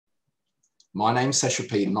My name's Sasha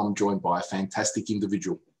Pete, and I'm joined by a fantastic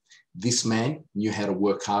individual. This man knew how to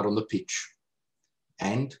work hard on the pitch,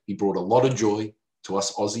 and he brought a lot of joy to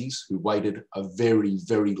us Aussies who waited a very,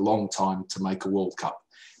 very long time to make a World Cup.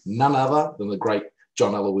 None other than the great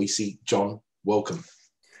John Aloisi. John, welcome.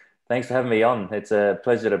 Thanks for having me on. It's a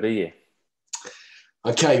pleasure to be here.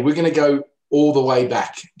 Okay, we're going to go all the way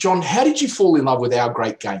back. John, how did you fall in love with our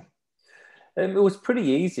great game? It was pretty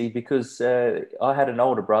easy because I had an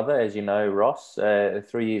older brother, as you know, Ross, 3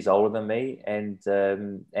 years older than me, and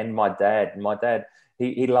my dad. My dad,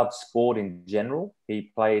 he loved sport in general.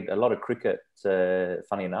 He played a lot of cricket.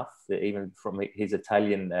 Funny enough, even from his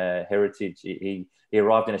Italian heritage, he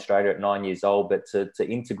arrived in Australia at 9 years old. But to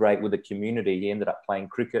integrate with the community, he ended up playing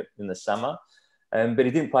cricket in the summer. But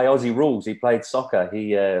he didn't play Aussie rules. He played soccer.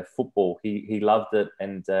 Football. He loved it,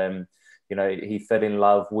 and he fell in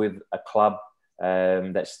love with a club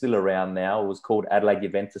that's still around now. It was called Adelaide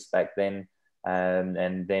Juventus back then,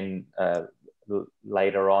 and then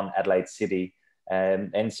later on Adelaide City.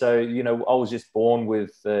 And so, I was just born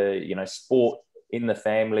with, sport in the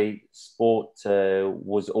family. Sport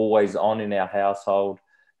was always on in our household,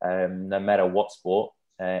 no matter what sport.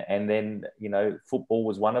 And then, football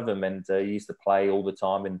was one of them. And I used to play all the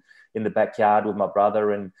time in the backyard with my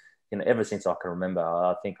brother. And, ever since I can remember,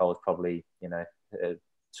 I think I was probably,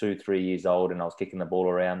 2-3 years old, and I was kicking the ball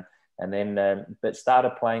around. And then, but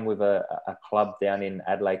started playing with a club down in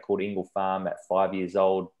Adelaide called Ingle Farm at 5 years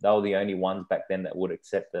old. They were the only ones back then that would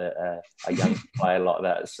accept a young player like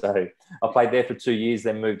that. So I played there for 2 years,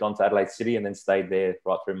 then moved on to Adelaide City, and then stayed there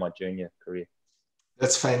right through my junior career.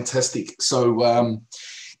 That's fantastic. So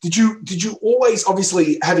did you always,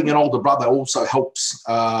 obviously having an older brother also helps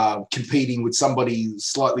competing with somebody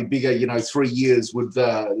slightly bigger, 3 years with,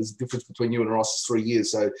 there's a difference between you and Ross, 3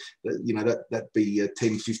 years. So, that'd be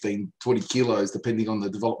 10, 15, 20 kilos, depending on the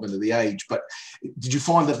development of the age. But did you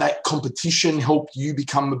find that competition helped you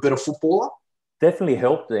become a better footballer? Definitely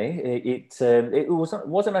helped me. It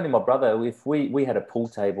wasn't only my brother. If we had a pool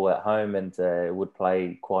table at home and would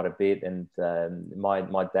play quite a bit, and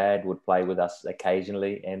my dad would play with us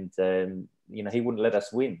occasionally, and he wouldn't let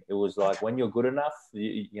us win. It was like, when you're good enough,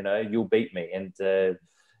 you'll beat me, and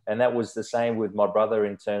that was the same with my brother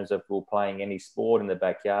in terms of we were playing any sport in the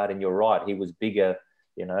backyard. And you're right, he was bigger,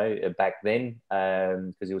 back then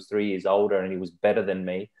because he was 3 years older, and he was better than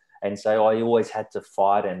me. And so I always had to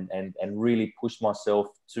fight and really push myself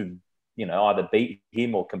to, either beat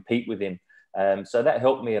him or compete with him. So that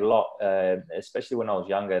helped me a lot, especially when I was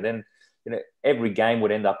younger. Then, every game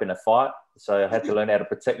would end up in a fight. So I had to learn how to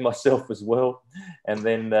protect myself as well. And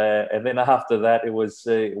then after that, it was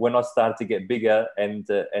when I started to get bigger and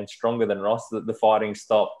stronger than Ross, that the fighting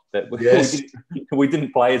stopped. But yes. we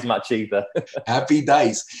didn't play as much either. Happy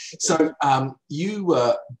days. So you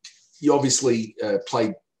obviously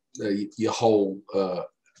played your whole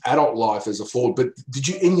adult life as a forward, but did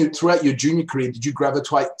you, throughout your junior career, did you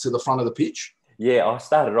gravitate to the front of the pitch? Yeah, I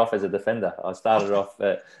started off as a defender. I started off,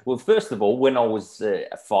 well, first of all, when I was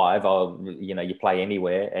 5, you play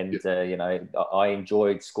anywhere, and, I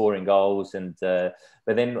enjoyed scoring goals. And but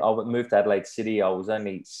then I moved to Adelaide City. I was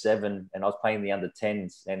only 7, and I was playing the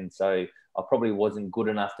under-10s. And so I probably wasn't good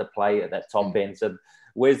enough to play at that top end. So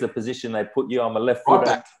where's the position they put you? I'm a left footer. Right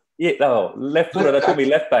back. Yeah, no, left footer. They put me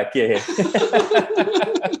left back, yeah.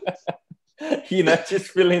 Just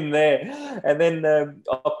fill in there. And then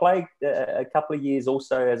I played a couple of years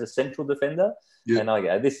also as a central defender. Yeah. And I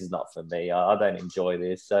go, this is not for me. I don't enjoy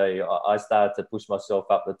this. So I started to push myself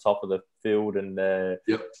up the top of the field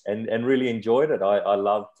and really enjoyed it. I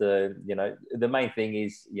loved, the main thing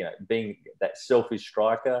is, being that selfish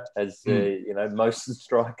striker, as, most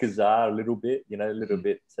strikers are a little bit,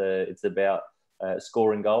 it's about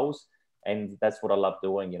scoring goals, and that's what I love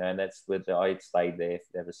doing, and that's where I stayed there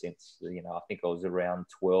ever since. I think I was around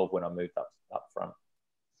 12 when I moved up front.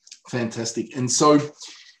 Fantastic. And so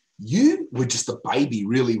you were just a baby,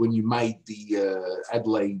 really, when you made the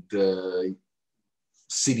Adelaide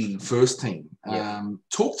City first team. Yeah.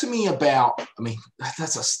 Talk to me about,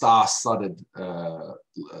 that's a star-studded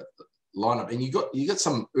lineup, and you got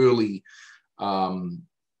some early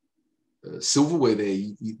silverware there.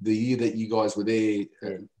 The year that you guys were there,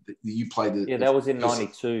 you played it. Yeah, that was in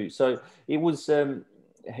 '92. So it was.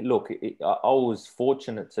 Look, I was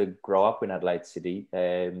fortunate to grow up in Adelaide City.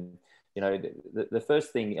 The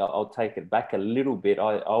first thing, I'll take it back a little bit.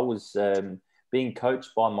 I was being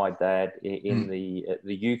coached by my dad in the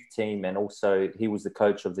youth team, and also he was the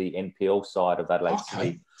coach of the NPL side of Adelaide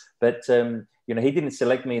City. But he didn't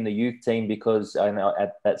select me in the youth team because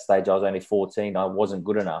at that stage I was only 14. I wasn't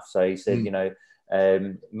good enough. So he said,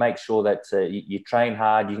 Make sure that you train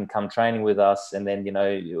hard, you can come training with us, and then,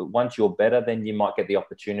 once you're better, then you might get the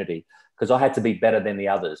opportunity. Because I had to be better than the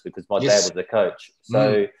others because my dad was the coach.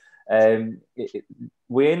 So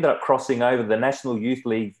we ended up crossing over. The National Youth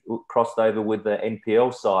League crossed over with the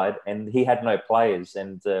NPL side, and he had no players.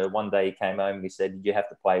 And one day he came home and he said, "You have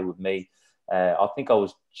to play with me." I think I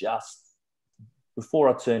was just before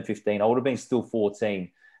I turned 15. I would have been still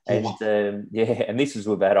 14. And and this is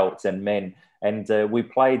with adults and men. And we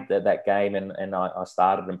played that game, and I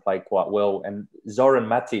started and played quite well. And Zoran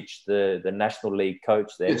Matic, the National League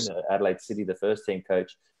coach then, Adelaide City, the first team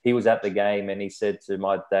coach, he was at the game, and he said to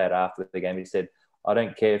my dad after the game, he said, "I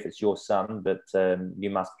don't care if it's your son, but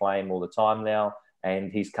you must play him all the time now."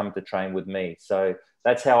 And he's come to train with me. So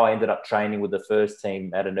that's how I ended up training with the first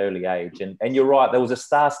team at an early age. And you're right, there was a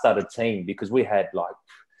star-studded team because we had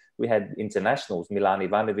internationals. Milan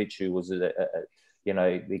Ivanovic, who was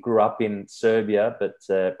he grew up in Serbia, but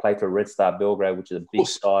played for Red Star Belgrade, which is a big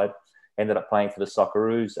side. Ended up playing for the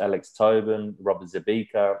Socceroos, Alex Tobin, Robert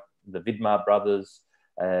Zabika, the Vidmar brothers,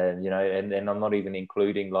 and I'm not even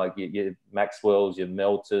including like your Maxwells, your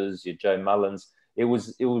Melters, your Joe Mullins. It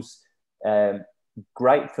was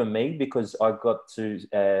great for me because I got to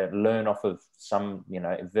learn off of some,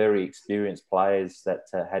 very experienced players that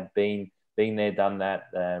had been there, done that.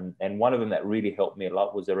 And one of them that really helped me a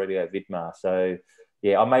lot was Aurelio Vidmar. So,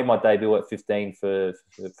 I made my debut at 15 for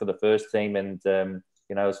the first team, and,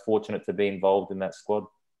 I was fortunate to be involved in that squad.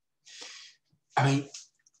 I mean,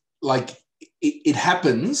 like, it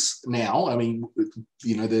happens now. I mean,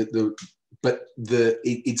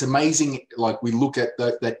 it's amazing. Like, we look at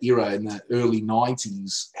that era in the early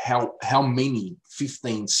 90s, how many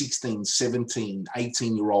 15, 16, 17,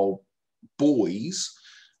 18-year-old boys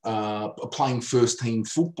are playing first-team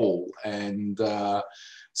football. And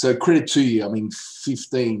so credit to you. I mean,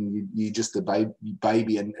 15, you're just a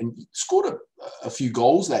baby, and you scored a few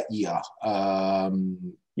goals that year.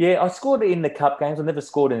 I scored in the cup games. I never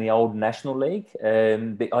scored in the old National League.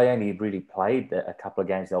 But I only really played a couple of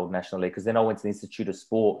games in the old National League because then I went to the Institute of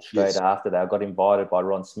Sport straight after that. I got invited by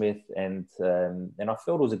Ron Smith, and I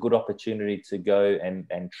felt it was a good opportunity to go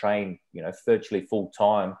and train, virtually full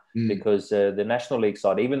time because the National League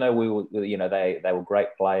side, even though we were, they were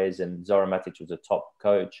great players and Zoran Matic was a top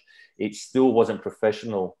coach, it still wasn't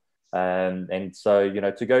professional. And so,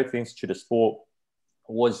 to go to the Institute of Sport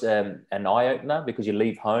was an eye-opener because you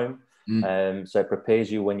leave home. So it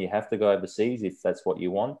prepares you when you have to go overseas, if that's what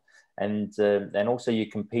you want. And also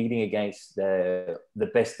you're competing against the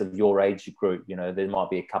best of your age group. There might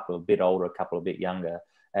be a couple a bit older, a couple a bit younger.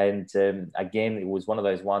 And again, it was one of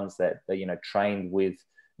those ones that trained with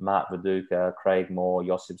Mark Viduka, Craig Moore,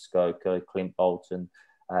 Josip Skoko, Clint Bolton.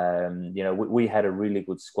 We had a really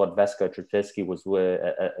good squad. Vasco Troteschi was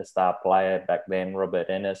a star player back then, Robert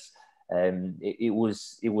Ennis. It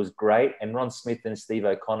was great, and Ron Smith and Steve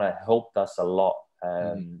O'Connor helped us a lot,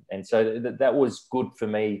 and so that was good for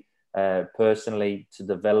me personally to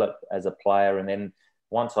develop as a player. And then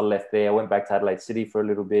once I left there, I went back to Adelaide City for a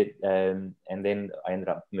little bit, and then I ended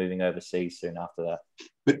up moving overseas soon after that.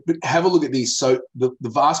 But have a look at this. So the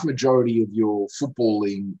vast majority of your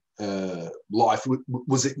footballing life,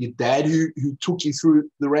 was it your dad who took you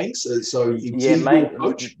through the ranks?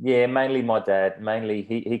 Mainly my dad. Mainly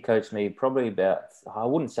he coached me probably about, I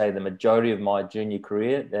wouldn't say the majority of my junior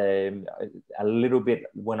career, a little bit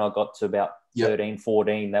when I got to about 13,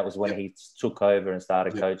 14, that was when he took over and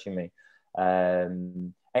started coaching me.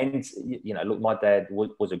 And look, my dad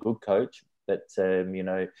was a good coach, but a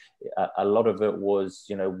lot of it was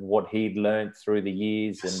what he'd learned through the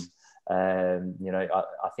years. And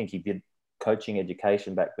I think he did coaching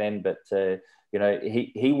education back then, but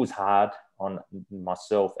he was hard on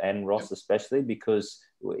myself and Ross especially because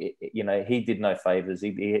he did no favors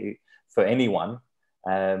for anyone,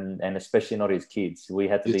 and especially not his kids. We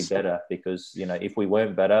had to be better because if we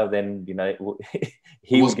weren't better, then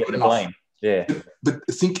he would get the blame. Yeah, but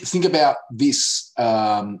think about this,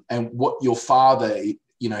 and what your father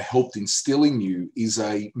helped instill in you is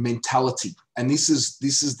a mentality, and this is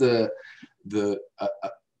the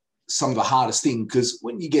some of the hardest thing, because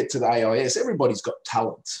when you get to the AIS, everybody's got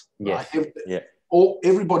talent. Yes. Right?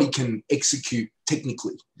 Everybody can execute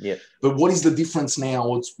technically. Yeah. But what is the difference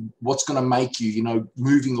now? What's going to make you,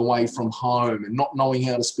 moving away from home and not knowing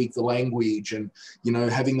how to speak the language and,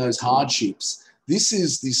 having those hardships. This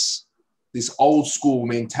is this old school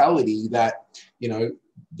mentality that,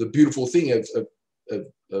 the beautiful thing of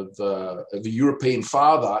a European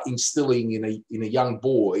father instilling in a young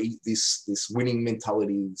boy this winning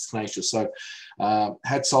mentality, this tenacious. So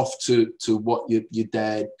hats off to what your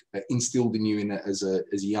dad instilled in you as a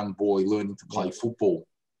young boy learning to play football.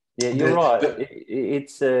 Yeah, you're right.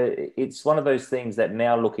 It's one of those things that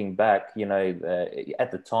now looking back,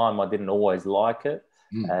 at the time I didn't always like it,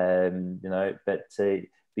 but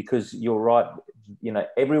because you're right,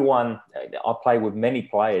 everyone, I play with many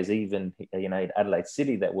players, even, in Adelaide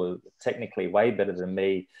City that were technically way better than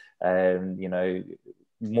me,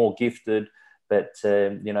 more gifted. But,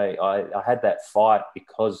 I had that fight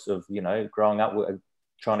because of, growing up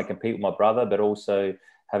trying to compete with my brother, but also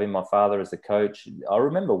having my father as a coach. I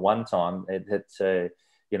remember one time I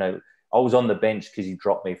was on the bench because he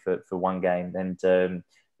dropped me for one game. And,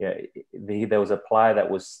 there was a player that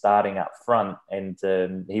was starting up front, and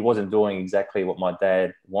he wasn't doing exactly what my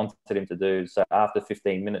dad wanted him to do. So after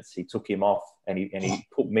 15 minutes, he took him off and he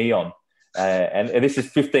put me on. And this is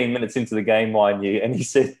 15 minutes into the game, mind you. And he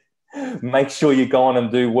said, make sure you go on and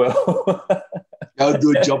do well. Go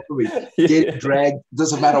do a job for me. Get dragged.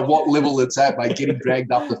 Doesn't matter what level it's at, mate. Getting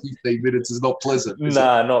dragged after 15 minutes is not pleasant.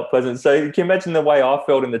 Not pleasant. So can you imagine the way I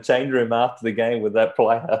felt in the change room after the game with that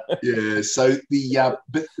player? Yeah. So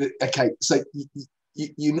okay. So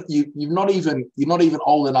you're not even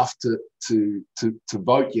old enough to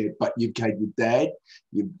vote yet, but you've had your dad,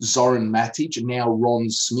 you've Zoran Matic, and now Ron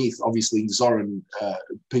Smith. Obviously, Zoran,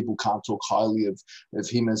 people can't talk highly of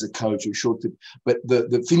him as a coach. But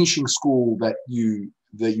the finishing school that you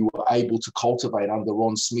were able to cultivate under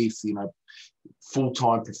Ron Smith,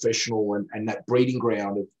 full-time professional, and that breeding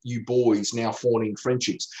ground of you boys now forming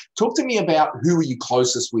friendships. Talk to me about who are you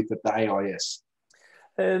closest with at the AIS?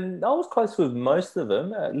 I was close with most of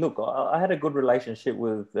them. Look, I had a good relationship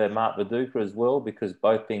with Mark Viduka as well, because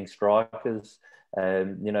both being strikers,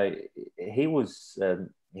 he was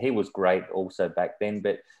great also back then.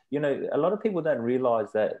 But a lot of people don't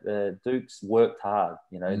realise that Dukes worked hard.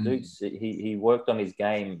 Dukes he worked on his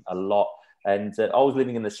game a lot. And I was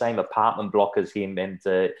living in the same apartment block as him, and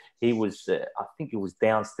he was, I think it was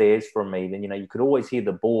downstairs from me. Then, you could always hear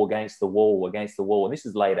the ball against the wall. And this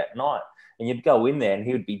is late at night. And you'd go in there and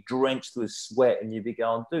he would be drenched with sweat, and you'd be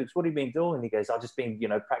going, Dukes, what have you been doing? And he goes, I've just been,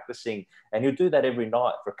 practicing. And he'll do that every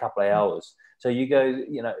night for a couple of hours. So you go,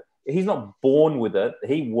 he's not born with it.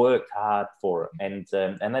 He worked hard for it. And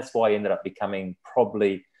that's why he ended up becoming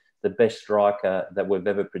probably the best striker that we've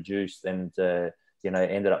ever produced. And,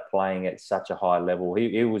 ended up playing at such a high level.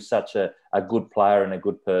 He was such a good player and a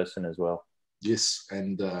good person as well. Yes.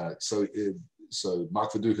 And so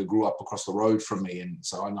Mark Viduka grew up across the road from me, and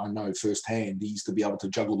so I know firsthand he used to be able to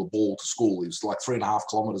juggle the ball to school. He was like 3.5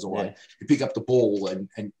 kilometres away. Yeah. He'd pick up the ball and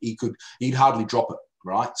he'd hardly drop it,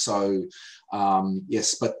 right? So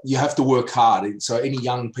yes, but you have to work hard. And so any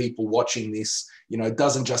young people watching this, it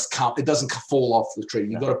doesn't fall off the tree.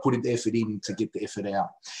 You've got to put the effort in to get the effort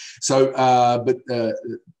out. So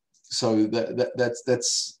so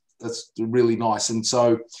that's really nice. And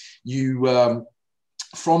so you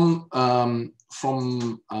from the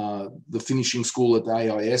finishing school at the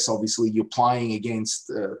AIS, obviously you're playing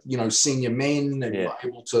against senior men, and you're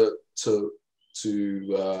able to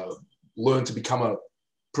learn to become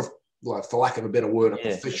for lack of a better word, a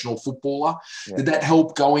professional footballer. Yeah. Did that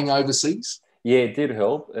help going overseas? Yeah, it did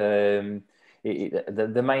help. The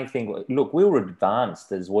main thing, look, we were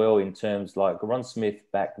advanced as well in terms, like Ron Smith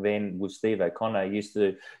back then with Steve O'Connor used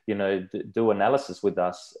to, do analysis with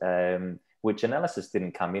us, which analysis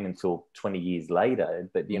didn't come in until 20 years later.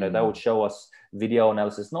 But, they would show us video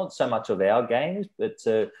analysis, not so much of our games, but,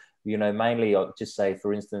 mainly I'll just say,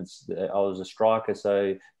 for instance, I was a striker.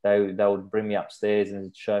 So they would bring me upstairs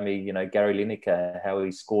and show me, Gary Lineker, how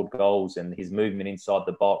he scored goals and his movement inside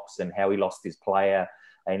the box and how he lost his player.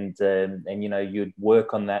 And you'd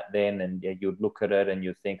work on that then, and you'd look at it and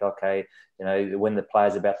you'd think, okay, when the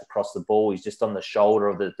player's about to cross the ball, he's just on the shoulder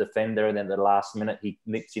of the defender, and then the last minute he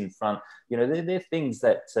nips in front. They're things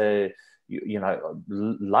that,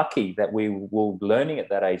 lucky that we were learning at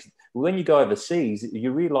that age. When you go overseas,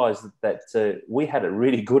 you realise that we had it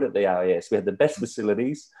really good at the AIS. We had the best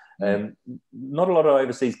facilities. Not a lot of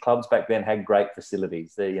overseas clubs back then had great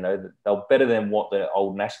facilities. They were better than what the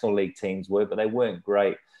old National League teams were, but they weren't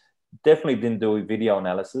great. Definitely didn't do video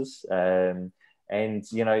analysis. And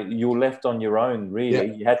you were left on your own, really.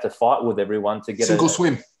 Yeah. You had to fight with everyone to get sink or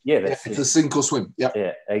swim. Yeah, it's a sink or swim.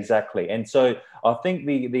 Yeah, exactly. And so I think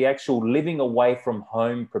the actual living away from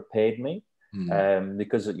home prepared me,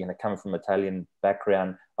 because coming from Italian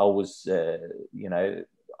background, I was I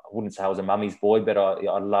wouldn't say I was a mummy's boy, but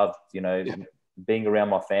I loved being around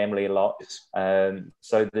my family a lot. Yes.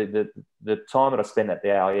 So the time that I spent at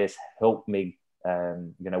the AIS helped me,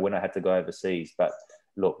 when I had to go overseas. But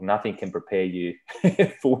look, nothing can prepare you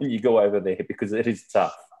for when you go over there, because it is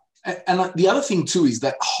tough. And the other thing too is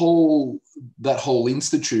that whole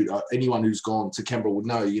institute. Anyone who's gone to Canberra would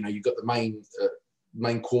know. You've got the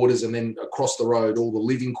main quarters, and then across the road all the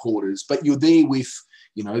living quarters. But you're there with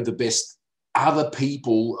the best other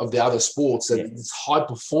people of the other sports. And this high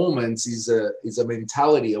performance is a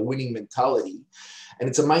mentality, a winning mentality. And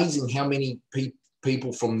it's amazing how many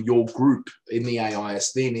people from your group in the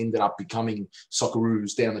AIS then ended up becoming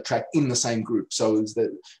Socceroos down the track in the same group. So it's a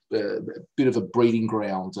bit of a breeding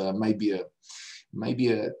ground, maybe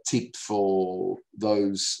a tip for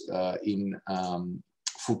those in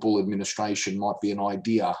football administration might be an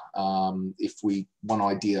idea, one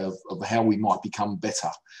idea of how we might become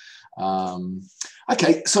better.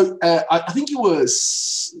 Okay, so I think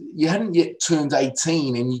you hadn't yet turned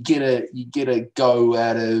 18, and you get a go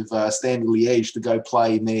out of Standard Liège to go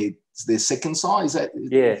play in their second side. Is that?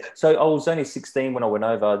 Yeah. So I was only 16 when I went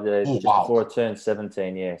over, just before I turned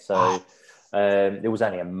 17. Yeah. So it was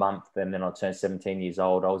only a month, and then I turned 17 years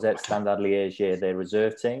old. I was at Standard Liège, their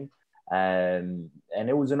reserve team, and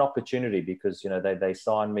it was an opportunity because they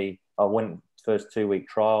signed me. I went first 2-week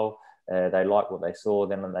trial. They liked what they saw,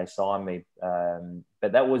 then they signed me.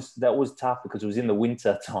 But that was tough because it was in the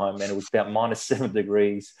winter time, and it was about -7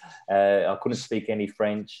 degrees. I couldn't speak any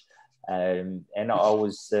French, and I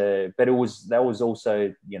was. But that was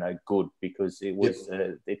also good because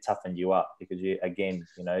it toughened you up, because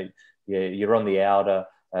you're on the outer.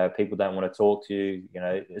 People don't want to talk to you,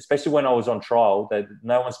 especially when I was on trial.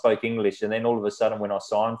 No one spoke English, and then all of a sudden, when I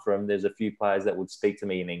signed for them, there's a few players that would speak to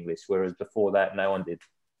me in English, whereas before that, no one did.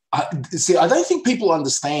 See, I don't think people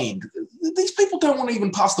understand. These people don't want to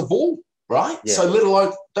even pass the ball, right? Yeah. So let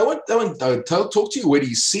alone they won't talk to you. Where do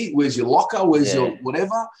you sit? Where's your locker? Where's your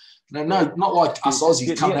whatever? No, not like us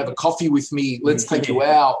Aussies. Come have a coffee with me. Let's take you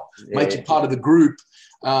out. Make you part of the group.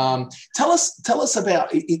 Tell us about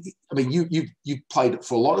it. I mean, you've played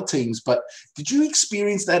for a lot of teams, but did you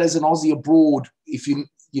experience that as an Aussie abroad? If you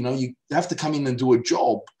have to come in and do a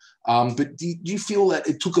job, but do you feel that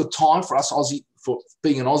it took a time for us Aussie? For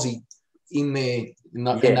being an Aussie in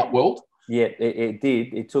that world? Yeah, it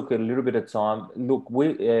did. It took a little bit of time. Look,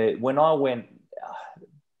 when I went,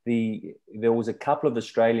 there was a couple of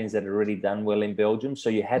Australians that had already done well in Belgium, so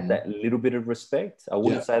you had that little bit of respect. I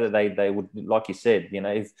wouldn't say that they would, like you said,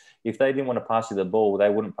 if they didn't want to pass you the ball, they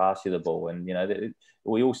wouldn't pass you the ball. And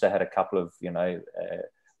we also had a couple of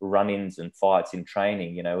run-ins and fights in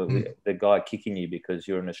training. The guy kicking you because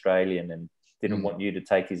you're an Australian and didn't want you to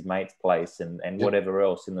take his mate's place and whatever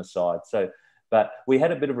else in the side. So, but we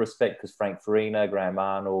had a bit of respect because Frank Farina, Graham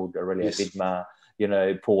Arnold, Aurelio Vidmar,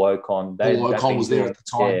 Paul Ocon. Paul Ocon was there at the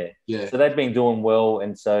time. Yeah. So they'd been doing well.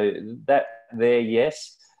 And so that there,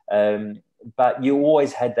 yes. But you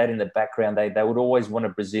always had that in the background. They would always want a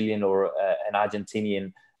Brazilian or an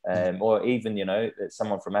Argentinian or even,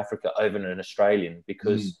 someone from Africa over an Australian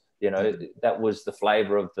because, that was the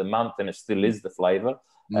flavour of the month, and it still is the flavour.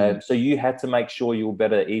 So you had to make sure you were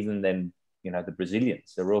better even than the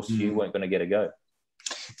Brazilians, or else you weren't going to get a go.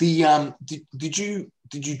 Did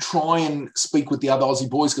you try and speak with the other Aussie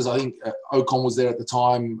boys? Because I think Ocon was there at the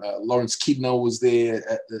time. Lawrence Kidner was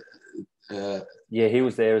there. Yeah, he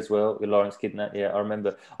was there as well, with Lawrence Kidner. Yeah, I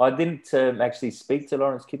remember. I didn't actually speak to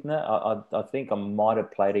Lawrence Kidner. I think I might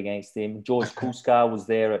have played against him. George Kulskar was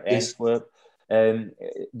there at Antwerp.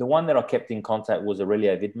 The one that I kept in contact was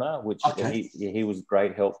Aurelio Vidmar, which he was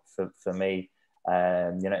great help for me.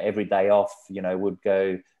 Every day off, would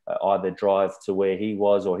go either drive to where he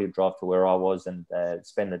was or he'd drive to where I was and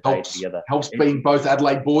spend the day together. Helps being both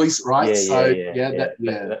Adelaide boys, right?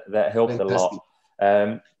 That helped fantastic. A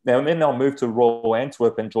lot. Now and then I moved to Royal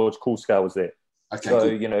Antwerp and George Kulskar was there. Okay,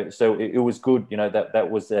 so good. So it was good. That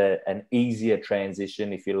was an easier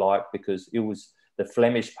transition, if you like, because it was the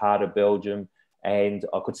Flemish part of Belgium. And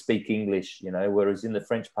I could speak English, whereas in the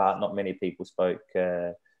French part, not many people spoke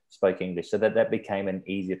English. So that became an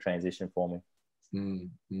easier transition for me.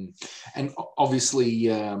 Mm-hmm. And obviously,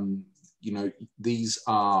 these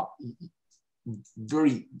are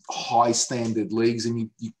very high standard leagues, and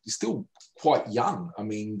you're still quite young. I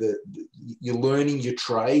mean, you're learning your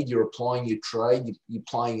trade, you're applying your trade, you're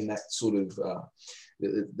playing in that sort of,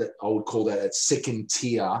 that I would call that second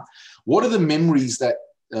tier. What are the memories that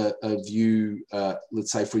of you,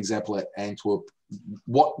 let's say, for example, at Antwerp?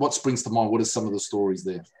 What springs to mind? What are some of the stories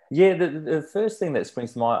there? Yeah, the first thing that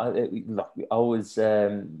springs to mind, I was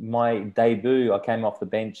my debut. I came off the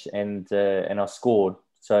bench and I scored.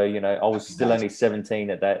 So, you know, I was still only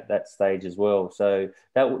 17 at that stage as well. So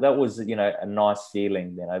that was, you know, a nice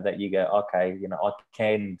feeling, you know, that you go, okay, you know, I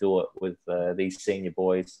can do it with these senior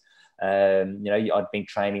boys. You know, I'd been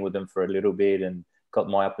training with them for a little bit and got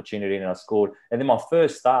my opportunity and I scored. And then my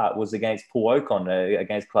first start was against Paul Ocon,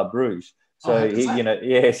 against Club Brugge. So, you know,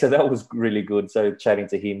 yeah, so that was really good. So chatting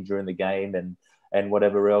to him during the game and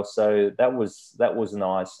whatever else. So that was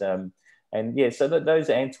nice. And yeah, so those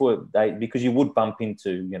Antwerp, because you would bump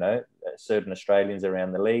into, you know, certain Australians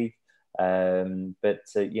around the league. But,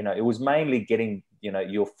 you know, it was mainly getting, you know,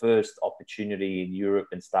 your first opportunity in Europe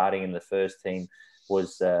and starting in the first team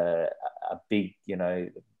was a big, you know,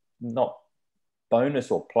 not bonus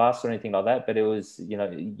or plus or anything like that. But it was, you know,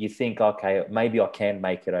 you think, okay, maybe I can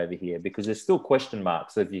make it over here because there's still question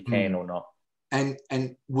marks if you can or not.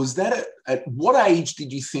 And was that at what age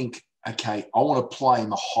did you think, okay, I want to play in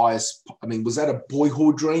the highest? I mean, was that a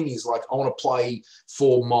boyhood dream? He's like, I want to play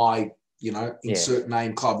for my, you know, insert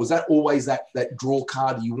name club. Was that always that draw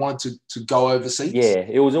card you wanted to go overseas? Yeah,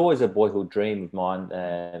 it was always a boyhood dream of mine.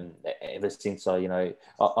 Ever since I, you know,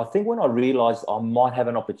 I think when I realised I might have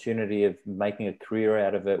an opportunity of making a career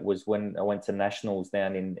out of it was when I went to nationals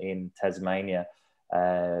down in Tasmania.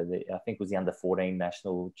 I think it was the under-14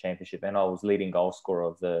 national championship, and I was leading goal scorer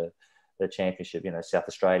of the championship. You know, South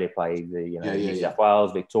Australia played the, you know, New South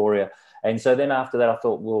Wales, Victoria. And so then after that, I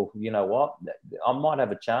thought, well, you know what, I might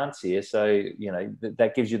have a chance here. So, you know,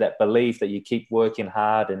 that gives you that belief that you keep working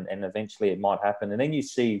hard and eventually it might happen. And then you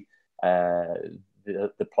see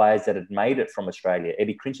the players that had made it from Australia.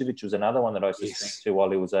 Eddie Krinčević was another one that I used to speak to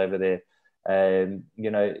while he was over there.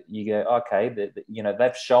 You know, you go, okay, you know,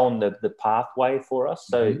 they've shown the pathway for us.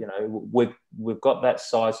 So, you know, we've got that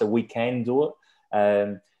size so we can do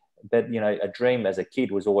it. But, you know, a dream as a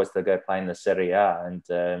kid was always to go play in the Serie A.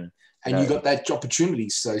 And you got that opportunity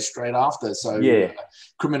so straight after. So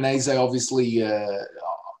Cremonese, obviously,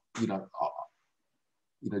 you know,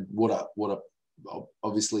 what a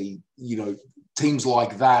obviously, you know, teams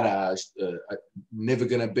like that are never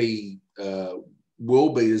going to be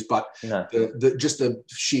world beaters, but just the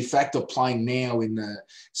sheer fact of playing now in the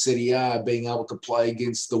Serie A, being able to play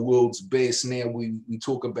against the world's best. Now we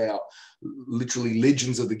talk about literally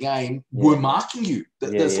legends of the game. We're marking you.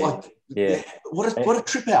 That's what a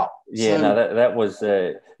trip out. Yeah, so, no, that was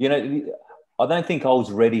you know, I don't think I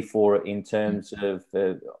was ready for it in terms of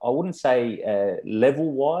I wouldn't say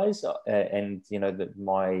level wise and you know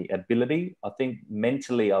my ability. I think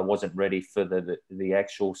mentally I wasn't ready for the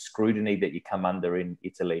actual scrutiny that you come under in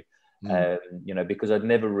Italy. You know, because I'd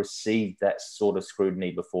never received that sort of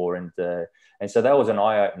scrutiny before, and so that was an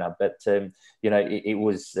eye opener. But you know, it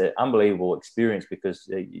was an unbelievable experience because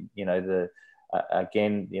you know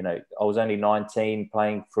again, you know, I was only 19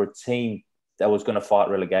 playing for a team that was going to fight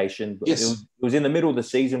relegation. But it was in the middle of the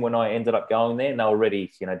season when I ended up going there, and they were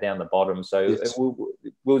already, you know, down the bottom. So it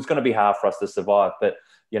was going to be hard for us to survive. But,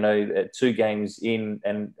 you know, 2 games in,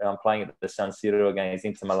 and I'm playing at the San Siro against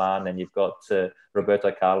Inter Milan, and you've got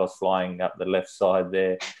Roberto Carlos flying up the left side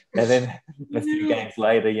there. And then a few games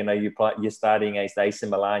later, you know, you're starting against AC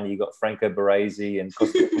Milan. You've got Franco Baresi and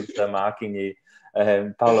Costa Curta marking you.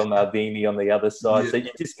 Paolo Maldini on the other side. So you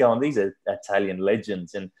just go on, these are Italian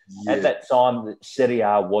legends. And at that time, Serie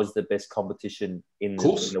A was the best competition in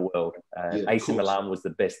the world. AC Milan was the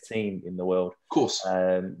best team in the world. Of course.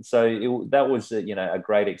 So that was, you know, a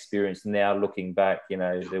great experience. Now looking back, you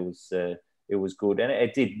know, it was good. And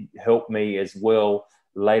it did help me as well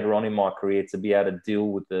later on in my career to be able to deal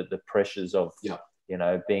with the pressures of, you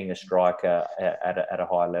know, being a striker at a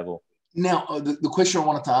high level. Now, the question I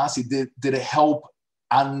wanted to ask you, did it help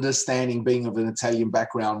understanding, being of an Italian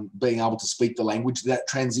background, being able to speak the language, that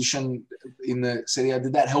transition in the Serie A,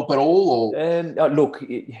 did that help at all? Or? Look,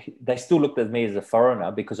 they still looked at me as a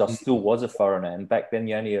foreigner because I still was a foreigner. And back then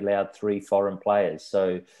you only allowed 3 foreign players.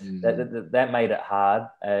 So that made it hard.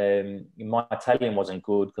 My Italian wasn't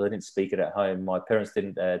good because I didn't speak it at home. My parents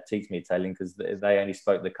didn't teach me Italian because they only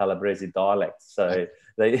spoke the Calabrese dialect. So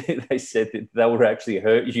they said that they would actually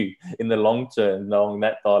hurt you in the long term knowing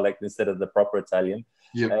that dialect instead of the proper Italian.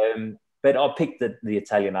 But I picked the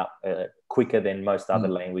Italian up quicker than most other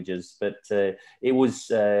languages. But it was,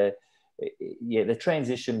 the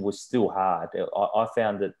transition was still hard. I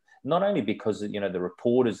found that not only because, you know, the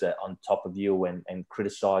reporters are on top of you and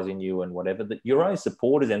criticizing you and whatever, that your own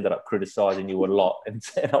supporters ended up criticizing you a lot. And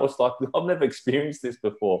I was like, I've never experienced this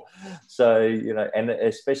before. So, you know, and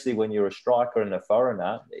especially when you're a striker and a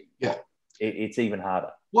foreigner, it's even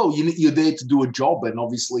harder. Well, you're there to do a job, and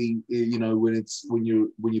obviously, you know, when you're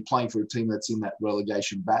playing for a team that's in that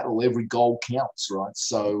relegation battle, every goal counts, right?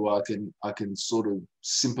 So I can sort of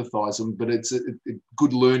sympathise them, but it's a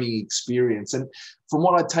good learning experience. And from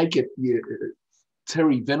what I take it,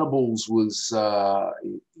 Terry Venables was sort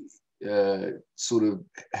of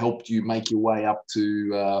helped you make your way up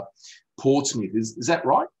to Portsmouth. Is that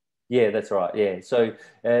right? Yeah, that's right. Yeah. So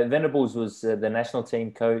Venables was the national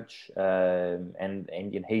team coach, and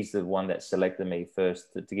he's the one that selected me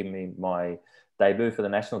first to give me my debut for the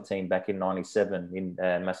national team back in '97 in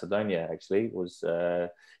Macedonia. Actually, it was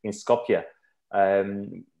in Skopje.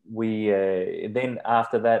 We then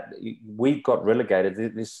after that we got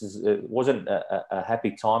relegated. This wasn't a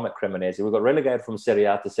happy time at Cremonese. We got relegated from Serie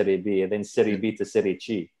A to Serie B, and then Serie B to Serie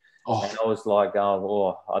C. Oh. And I was like, I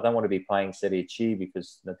don't want to be playing Serie C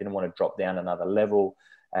because I didn't want to drop down another level.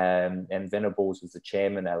 And Venables was the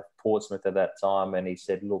chairman of Portsmouth at that time, and he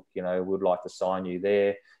said, look, you know, we'd like to sign you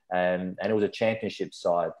there. And it was a championship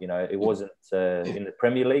side. You know, it wasn't in the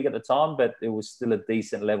Premier League at the time, but it was still a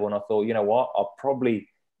decent level. And I thought, you know what, I'll probably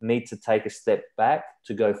need to take a step back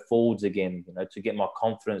to go forwards again, you know, to get my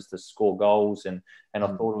confidence to score goals. And I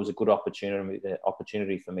thought it was a good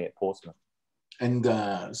opportunity for me at Portsmouth. And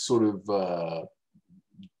sort of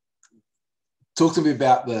talk to me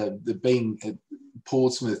about the being at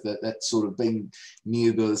Portsmouth, that sort of being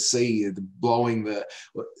near the sea, the blowing the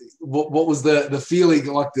what was the feeling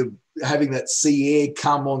like, having that sea air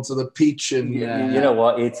come onto the pitch? And you know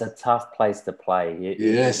what, it's a tough place to play.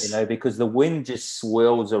 Yes, you know, because the wind just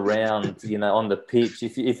swirls around, you know, on the pitch.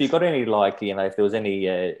 If you got any, like, you know, if there was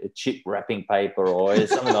any chip wrapping paper or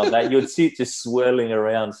something like that, you'd see it just swirling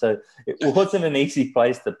around. So it wasn't an easy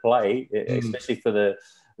place to play, especially for the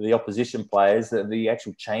opposition players. The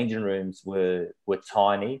actual changing rooms were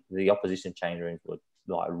tiny. The opposition changing rooms were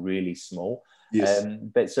like really small. Yes.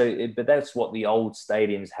 But that's what the old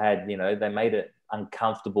stadiums had. You know, they made it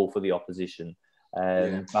uncomfortable for the opposition.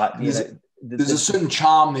 But there's a certain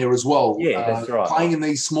charm there as well. Yeah, that's right. Playing in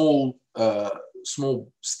these small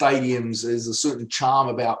stadiums, there's a certain charm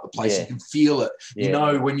about the place. Yeah. You can feel it. Yeah. You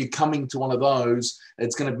know, when you're coming to one of those,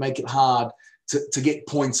 it's going to make it hard to get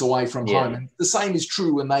points away from home. And the same is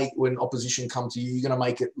true when opposition come to you. You're going to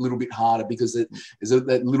make it a little bit harder because there's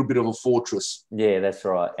that little bit of a fortress. Yeah, that's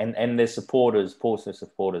right. And their supporters, Portsmouth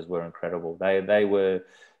supporters, were incredible. They were,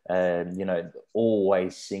 you know,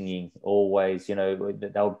 always singing, always, you know,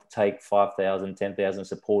 they'll take 5,000, 10,000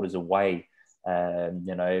 supporters away,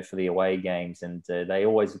 you know, for the away games. And they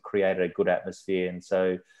always created a good atmosphere. And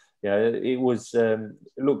so, you know, it was,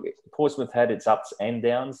 look, Portsmouth had its ups and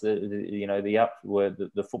downs. You know, the up were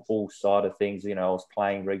the football side of things. You know, I was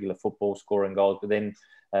playing regular football, scoring goals, but then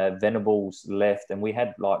Venables left, and we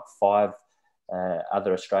had like 5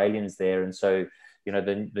 other Australians there. And so, you know,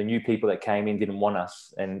 the new people that came in didn't want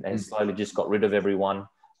us, and slowly just got rid of everyone.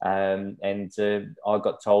 And I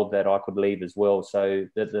got told that I could leave as well. So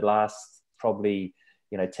the last probably,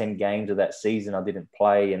 you know, 10 games of that season, I didn't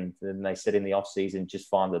play. And then they said in the off season, just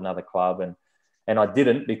find another club. And I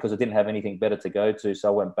didn't, because I didn't have anything better to go to. So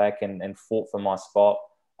I went back and fought for my spot.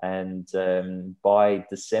 And by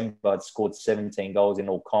December, I'd scored 17 goals in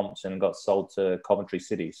all comps and got sold to Coventry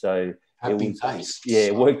City. So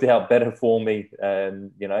it worked out better for me.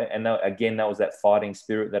 You know, and again, that was that fighting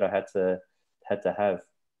spirit that I had to have.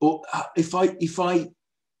 Well, if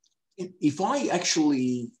I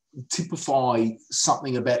actually typify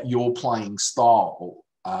something about your playing style,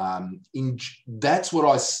 that's what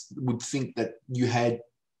I would think that you had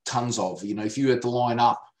tons of. You know, if you had to line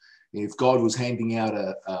up, if God was handing out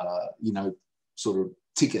you know, sort of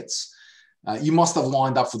tickets, you must have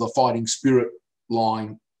lined up for the fighting spirit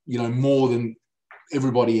line, you know, more than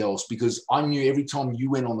everybody else, because I knew every time you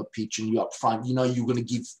went on the pitch and you up front, you know, you're going to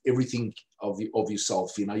give everything of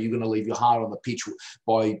yourself. You know, you're going to leave your heart on the pitch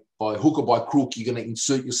by hook or by crook. You're going to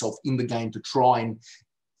insert yourself in the game to try and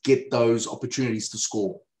get those opportunities to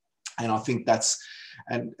score. And I think that's,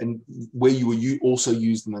 and where you were also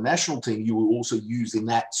used in the national team, you were also used in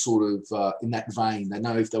that sort of, in that vein. They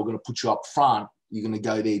know if they were going to put you up front, you're going to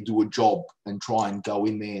go there, do a job, and try and go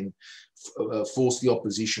in there and force the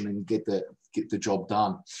opposition and get the job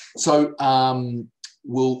done. So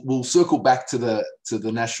we'll circle back to the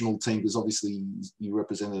national team, because obviously you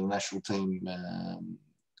represented the national team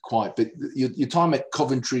quite. But your time at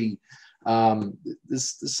Coventry,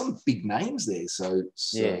 there's some big names there. So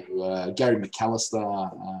Gary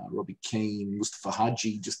McAllister, Robbie Keane, Mustafa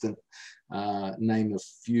Hadji, just to name a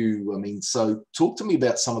few. I mean, so talk to me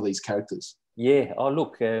about some of these characters. Yeah. Oh,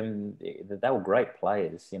 look, they were great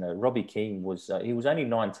players. You know, Robbie Keane he was only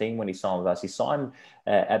 19 when he signed with us. He signed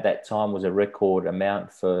at that time was a record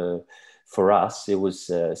amount for us. It was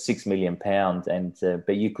 £6 million, and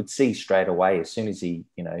but you could see straight away as soon as he,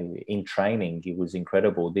 you know, in training, he was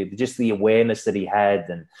incredible. Just the awareness that he had,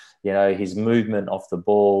 and you know, his movement off the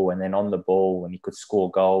ball and then on the ball, and he could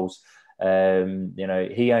score goals. You know,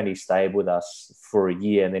 he only stayed with us for a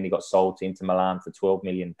year, and then he got sold to Inter Milan for £12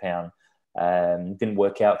 million. Didn't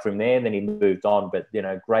work out for him there, and then he moved on. But you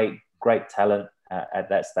know, great talent at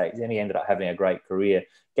that stage. Then he ended up having a great career.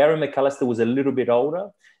 Gary McAllister was a little bit older,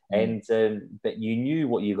 and but you knew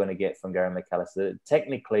what you were going to get from Gary McAllister.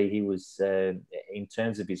 Technically, he was in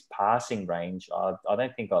terms of his passing range. I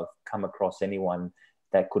don't think I've come across anyone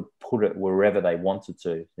that could put it wherever they wanted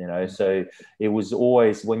to. You know, so it was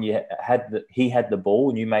always when he had the ball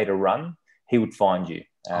and you made a run, he would find you.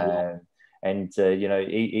 And, you know,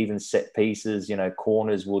 even set pieces, you know,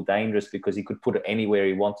 corners were dangerous because he could put it anywhere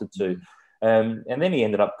he wanted to. And then he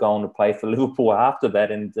ended up going to play for Liverpool after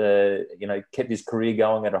that, and, you know, kept his career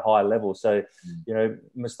going at a high level. So, you know,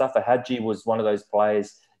 Mustafa Hadji was one of those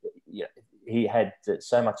players. You know, he had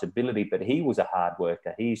so much ability, but he was a hard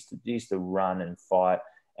worker. He used to run and fight,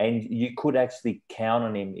 and you could actually count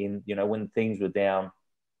on him in, you know, when things were down.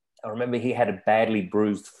 I remember he had a badly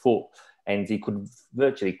bruised foot, and he couldn't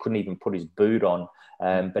even put his boot on.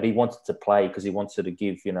 But he wanted to play because he wanted to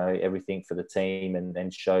give, you know, everything for the team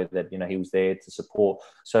and show that, you know, he was there to support.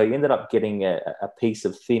 So he ended up getting a piece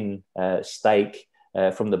of thin steak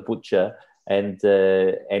from the butcher and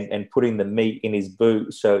putting the meat in his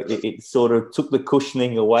boot. So it sort of took the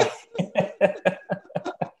cushioning away.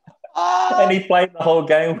 And he played the whole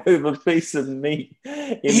game with a piece of meat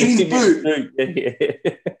in his boot. Yeah.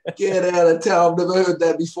 Get out of town. I've never heard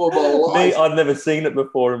that before in my life. I'd never seen it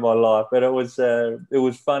before in my life, but it was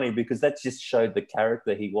funny because that just showed the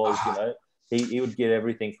character he was. You know, he would give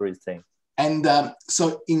everything for his team. And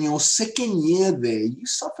so in your second year there, you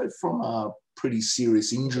suffered from a pretty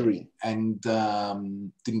serious injury and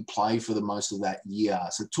didn't play for the most of that year.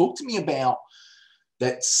 So talk to me about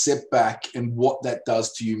that setback and what that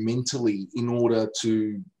does to you mentally in order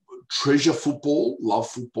to treasure football, love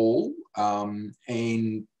football,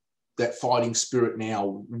 and that fighting spirit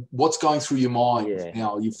now. What's going through your mind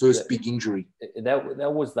now, your first big injury?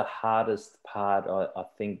 That was the hardest part. I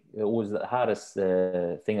think it was the hardest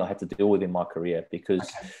thing I had to deal with in my career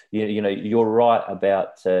because, you know, you're right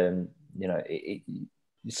about, you know,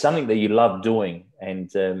 something that you love doing,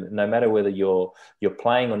 and no matter whether you're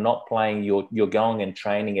playing or not playing, you're going and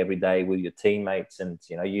training every day with your teammates, and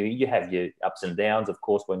you know you have your ups and downs, of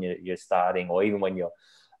course, when you're starting or even when you're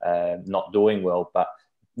not doing well, but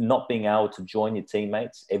not being able to join your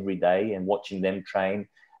teammates every day and watching them train.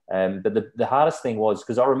 But the hardest thing was,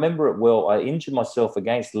 because I remember it well, I injured myself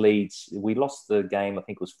against Leeds. We lost the game, I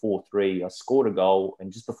think it was 4-3. I scored a goal,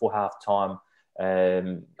 and just before half time,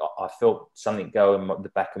 I felt something go in the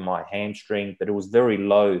back of my hamstring, but it was very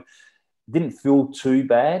low. Didn't feel too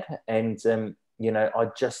bad. And, you know, I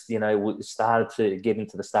just, you know, started to get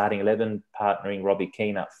into the starting 11, partnering Robbie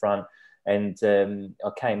Keane up front. And I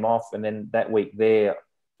came off. And then that week there,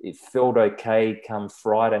 it felt okay come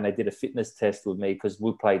Friday. And they did a fitness test with me because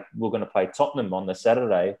we're going to play Tottenham on the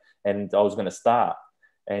Saturday, and I was going to start.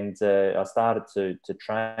 And I started to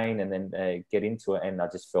train and then get into it, and I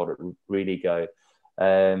just felt it really go.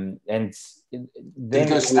 And then did it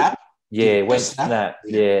go snap? Yeah, it went snap.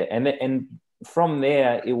 Yeah, and from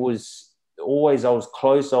there it was always I was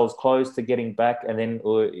close to getting back, and then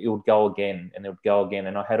it would go again, and it would go again,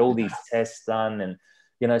 and I had all these tests done, and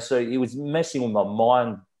you know, so it was messing with my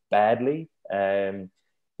mind badly.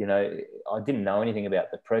 You know, I didn't know anything about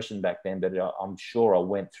depression back then, but I'm sure I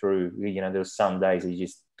went through, you know, there were some days you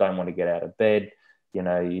just don't want to get out of bed. You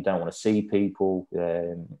know, you don't want to see people.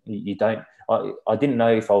 I didn't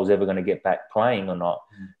know if I was ever going to get back playing or not.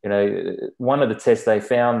 You know, one of the tests they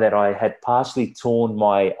found that I had partially torn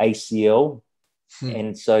my ACL.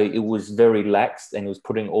 And so it was very laxed, and it was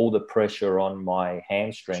putting all the pressure on my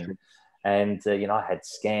hamstring. And, you know, I had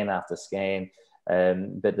scan after scan.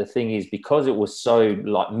 But the thing is, because it was so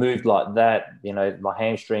like moved like that, you know, my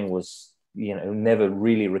hamstring was, you know, never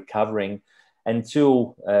really recovering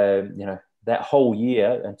until, you know, that whole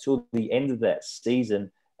year, until the end of that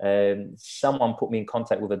season. Someone put me in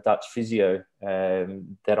contact with a Dutch physio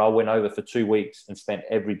that I went over for 2 weeks and spent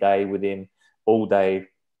every day with him, all day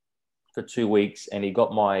for 2 weeks. And he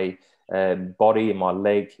got my body and my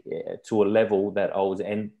leg to a level that I was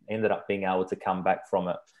ended up being able to come back from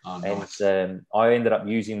it. Nice. And I ended up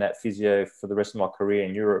using that physio for the rest of my career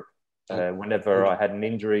in Europe. Whenever I had an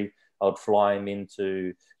injury, I'd fly him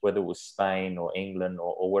into whether it was Spain or England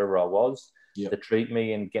or wherever I was to treat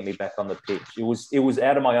me and get me back on the pitch. It was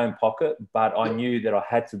out of my own pocket, but I knew that I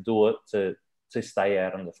had to do it to stay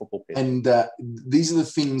out on the football pitch. And these are the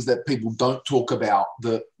things that people don't talk about,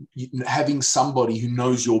 having somebody who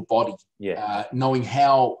knows your body, knowing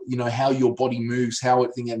how your body moves, how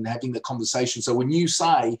it and having the conversation. So when you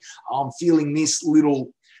say, I'm feeling this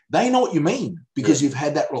little, they know what you mean because you've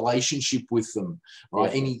had that relationship with them,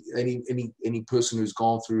 right? Any person who's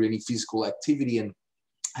gone through any physical activity and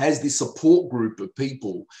has this support group of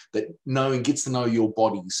people that know and gets to know your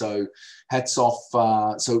body. So hats off.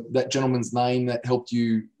 So that gentleman's name that helped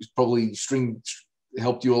you probably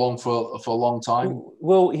helped you along for a long time.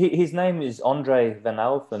 Well, his name is Andre van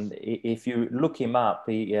Alphen, and if you look him up,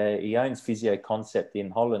 he owns Physio Concept in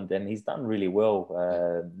Holland, and he's done really well.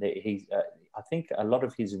 I think a lot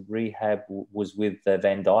of his rehab was with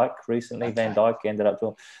Van Dijk recently. Okay. Van Dijk ended up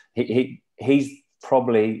doing. He's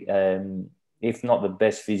probably. If not the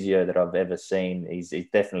best physio that I've ever seen, he's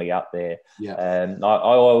definitely up there. Yeah. I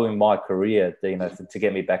owe him my career, to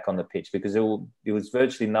get me back on the pitch because it was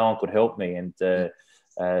virtually no one could help me, and it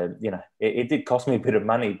did cost me a bit of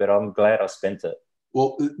money, but I'm glad I spent it.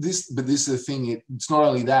 Well, this is the thing. It's not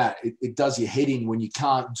only that; it does your head in when you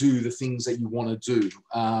can't do the things that you want to do.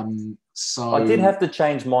 So I did have to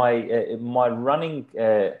change my my running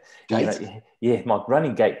gait. My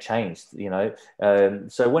running gait changed.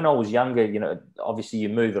 So when I was younger, obviously you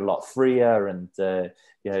move a lot freer, and I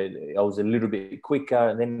was a little bit quicker.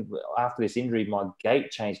 And then after this injury, my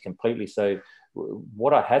gait changed completely. So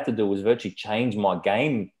what I had to do was virtually change my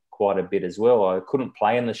game quite a bit as well. I couldn't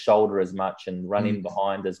play in the shoulder as much and run in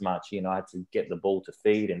behind as much. I had to get the ball to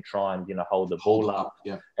feed and try and hold the ball up.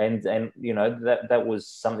 Yeah. And that was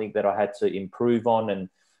something that I had to improve on. And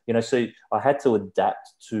so I had to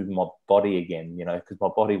adapt to my body again. Because my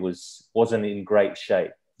body wasn't in great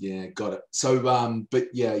shape. Yeah, got it. So, but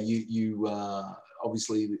yeah, you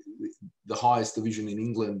obviously the highest division in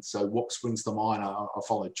England. So what springs to mind? I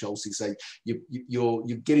followed Chelsea. So you're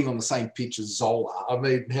getting on the same pitch as Zola. I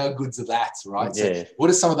mean, how good's that, right? Yeah. So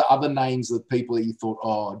what are some of the other names of the people that you thought,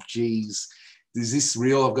 oh, geez, is this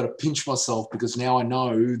real? I've got to pinch myself because now I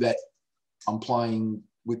know that I'm playing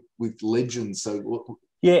with legends. So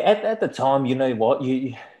yeah, at the time, you know what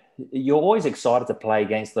you're always excited to play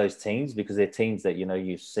against those teams because they're teams that,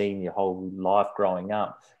 you've seen your whole life growing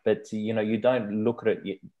up. But, you don't look at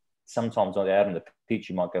it. Sometimes out on the pitch,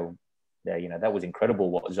 you might go, yeah, that was incredible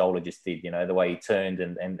what Zola just did, the way he turned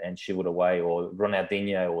and shivered away, or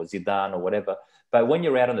Ronaldinho or Zidane or whatever. But when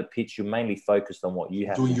you're out on the pitch, you're mainly focused on what you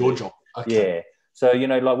have to do. Doing your job. Okay. Yeah. So,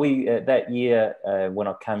 like we, that year, when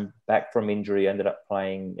I came back from injury, I ended up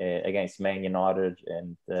playing against Man United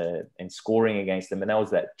and scoring against them. And that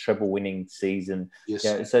was that treble winning season.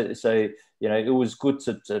 Yes. So it was good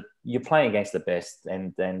to you're playing against the best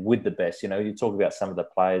and with the best. You talk about some of the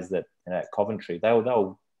players that at Coventry, they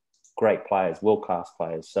were great players, world-class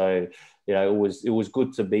players. So, it was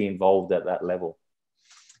good to be involved at that level.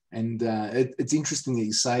 And it's interesting that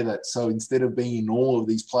you say that. So instead of being in awe of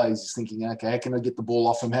these players, just thinking, okay, how can I get the ball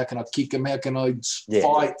off him? How can I kick him? How can I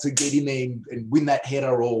fight to get in there and win that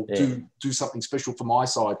header or do something special for my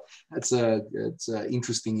side? It's an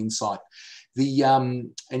interesting insight. The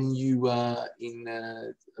and you in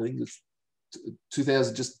I think it's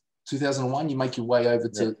 2001, you make your way over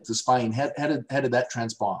to Spain. How did that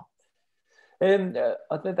transpire?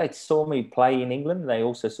 I think they saw me play in England. They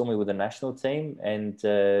also saw me with the national team. And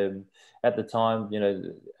at the time,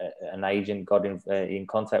 an agent got in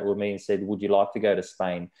contact with me and said, would you like to go to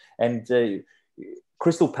Spain? And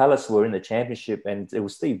Crystal Palace were in the championship, and it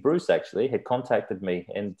was Steve Bruce actually had contacted me.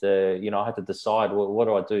 And, I had to decide, well, what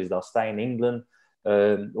do I do? Is I'll stay in England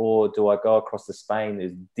or do I go across to Spain?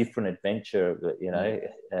 It's a different adventure,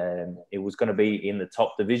 it was going to be in the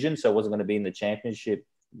top division, so it wasn't going to be in the championship.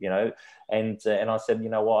 And I said,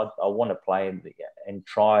 what, I want to play and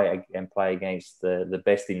try and play against the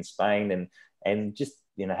best in Spain and just,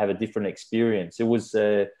 have a different experience. It was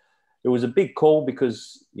a big call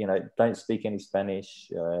because, don't speak any Spanish.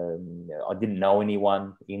 I didn't know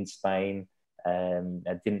anyone in Spain. I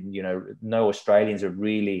didn't, no Australians that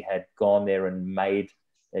really had gone there and made,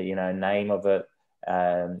 a name of it.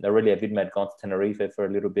 Aurelio Vidma had gone to Tenerife for a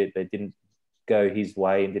little bit. They didn't go his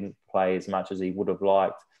way and didn't play as much as he would have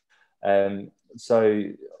liked. So,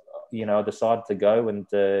 I decided to go and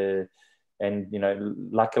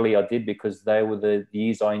luckily I did because they were the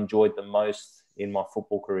years I enjoyed the most in my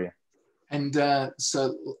football career. And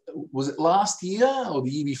so was it last year or the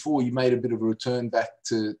year before you made a bit of a return back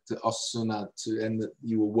to Osasuna and that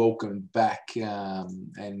you were welcomed back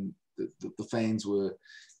and the fans were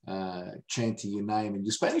chanting your name, and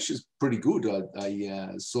your Spanish is pretty good. I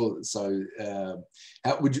saw. So,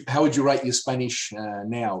 how would you rate your Spanish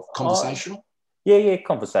now? Conversational? Yeah,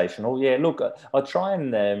 conversational. Yeah, look, I try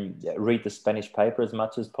and read the Spanish paper as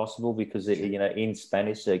much as possible because in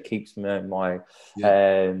Spanish it keeps my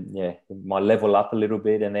my level up a little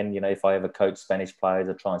bit. And then if I ever coach Spanish players,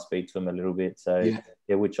 I try and speak to them a little bit. So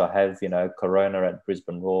which I have, Corona at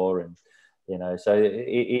Brisbane Roar, and so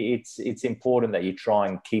it's important that you try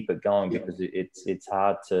and keep it going because it's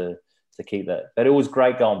hard to keep that. But it was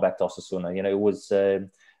great going back to Osasuna. It was.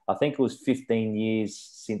 I think it was 15 years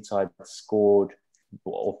since I scored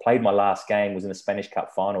or played my last game was in the Spanish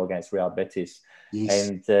Cup final against Real Betis. Yes.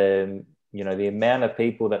 And, the amount of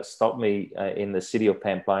people that stopped me in the city of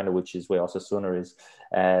Pamplona, which is where Osasuna is,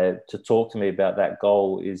 to talk to me about that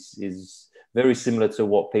goal is very similar to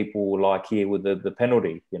what people like here with the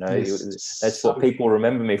penalty. Yes. That's what people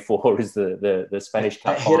remember me for is the Spanish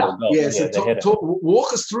Cup final goal. Yeah, so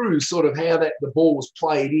walk us through sort of how the ball was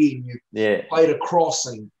played in. You played across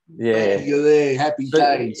and bang, you're there, happy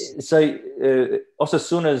days. So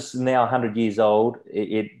Osasuna's now 100 years old.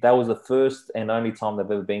 That was the first and only time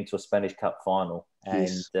they've ever been to a Spanish Cup final.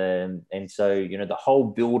 Yes. And so, the whole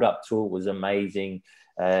build up to it was amazing.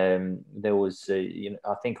 There was,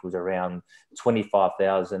 I think it was around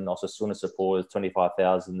 25,000 Osasuna supporters,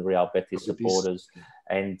 25,000 Real Betis supporters.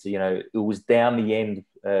 And, it was down the end.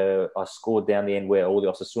 I scored down the end where all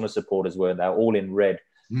the Osasuna supporters were. They were all in red.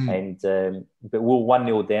 And but we were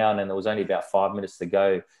 1-0 down and there was only about 5 minutes to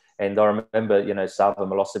go. And I remember, Sava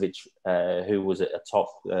Milosevic, who was a top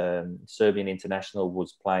Serbian international,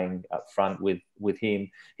 was playing up front with him.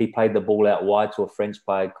 He played the ball out wide to a French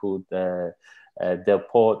player called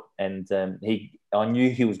Delport, and I knew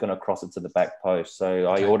he was going to cross it to the back post. So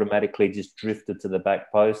I automatically just drifted to the back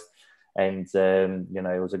post. And,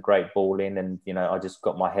 it was a great ball in and, I just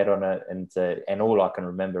got my head on it. And all I can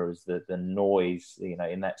remember is the noise,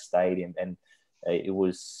 in that stadium. And it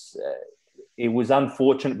was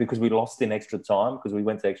unfortunate because we lost in extra time because we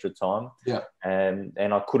went to extra time. Yeah. And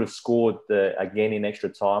I could have scored again in extra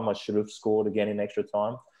time. I should have scored again in extra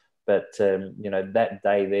time. But, that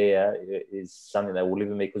day there is something that will live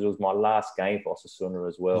with me because it was my last game for Osasuna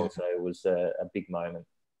as well. Yeah. So it was a big moment.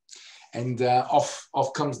 And off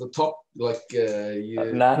comes the top, No,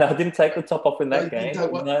 I didn't take the top off in that game.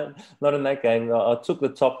 No, not in that game. I took the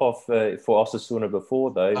top off for Osasuna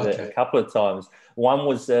before, though, a couple of times. One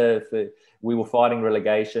was we were fighting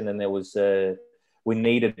relegation and there was we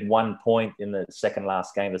needed 1 point in the second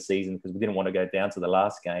last game of the season because we didn't want to go down to the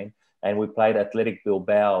last game. And we played Athletic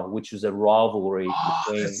Bilbao, which was a rivalry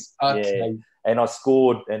between... And I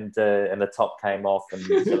scored, and the top came off, and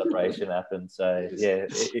the celebration happened. So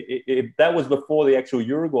that was before the actual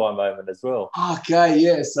Uruguay moment as well. Okay,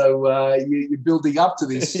 yeah. So you're building up to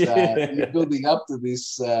this. You're building up to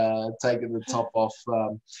this, taking the top off.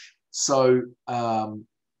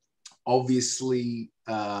 Obviously,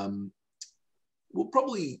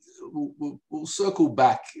 we'll circle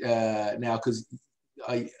back now because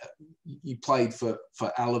you played for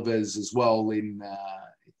Alaves as well in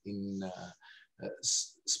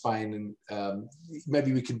Spain, and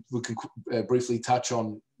maybe we can briefly touch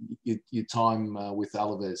on your time with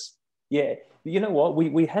Alaves. Yeah, you know what?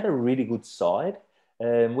 We had a really good side.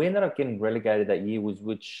 We ended up getting relegated that year,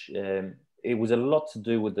 which it was a lot to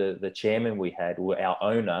do with the chairman we had, our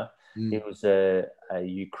owner. He was a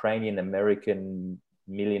Ukrainian American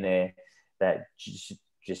millionaire that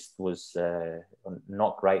just was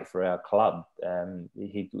not great for our club.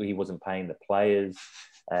 He wasn't paying the players.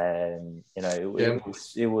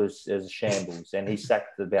 It was a shambles, and he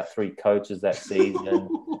sacked about 3 coaches that season.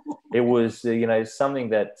 It was something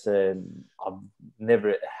that I've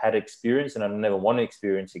never had experience, and I never want to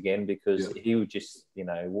experience again because he would just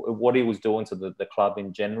what he was doing to the club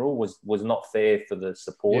in general was not fair for the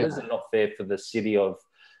supporters and not fair for the city of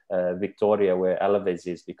Victoria, where Alaves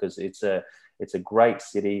is, because it's a great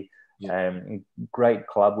city. Great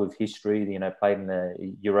club with history, played in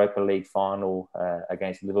the Europa League final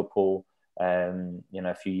against Liverpool,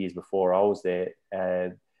 a few years before I was there.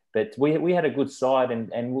 But we had a good side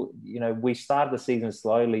and we started the season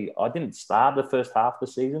slowly. I didn't start the first half of the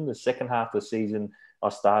season. The second half of the season, I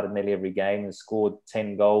started nearly every game and scored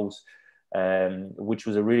 10 goals, which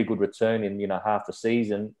was a really good return in, half the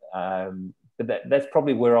season. But that's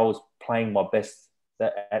probably where I was playing my best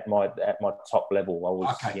at my top level. I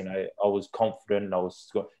was, I was confident.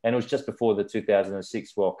 And it was just before the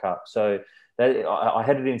 2006 World Cup. So I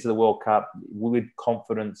headed into the World Cup with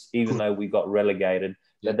confidence, even though we got relegated.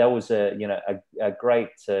 But that was a great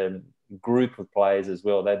group of players as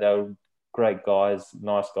well. They were great guys,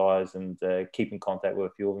 nice guys, and keep in contact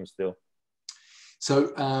with a few of them still.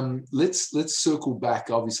 So let's circle back.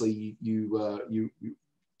 Obviously, you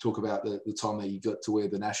talk about the time that you got to wear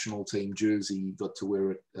the national team jersey. You got to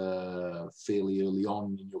wear it fairly early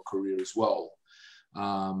on in your career as well.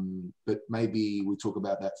 But maybe we talk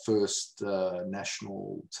about that first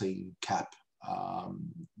national team cap.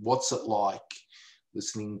 What's it like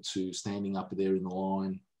standing up there in the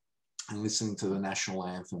line and listening to the national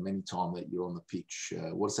anthem anytime that you're on the pitch?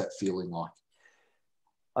 What's that feeling like?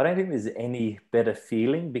 I don't think there's any better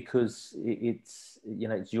feeling, because it's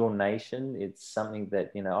your nation. It's something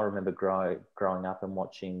that, I remember growing up and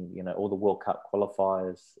watching, all the World Cup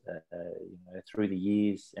qualifiers, through the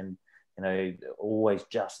years, and, always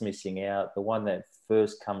just missing out. The one that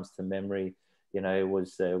first comes to memory,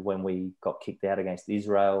 was when we got kicked out against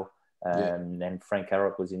Israel. And Frank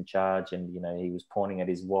Arup was in charge, and he was pointing at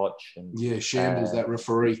his watch, and shambles that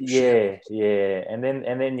referee. And then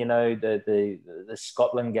the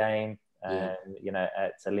Scotland game, at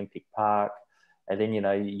Olympic Park, and then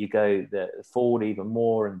you go forward even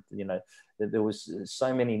more, and there was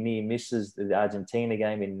so many near misses. The Argentina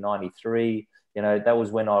game in '93, that was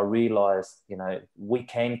when I realised we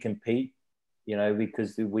can compete,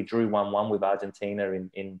 because we drew 1-1 with Argentina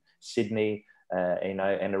in Sydney. And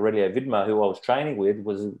Aurelio Vidmar, who I was training with,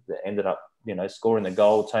 ended up, scoring the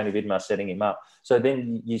goal. Tony Vidmar setting him up. So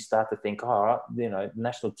then you start to think,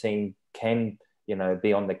 national team can,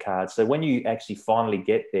 be on the card. So when you actually finally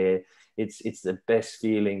get there, it's the best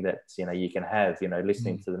feeling that you can have.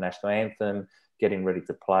 Listening to the national anthem, getting ready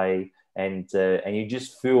to play, and you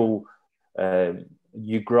just feel.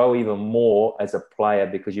 You grow even more as a player,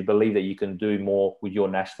 because you believe that you can do more with your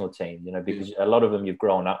national team, because a lot of them you've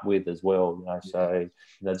grown up with as well, So,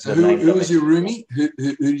 who was your roomie? Who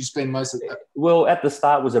did you spend most of that? Well, at the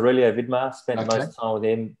start was Aurelio Vidmar. Spent most of the time with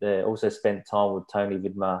him. Also spent time with Tony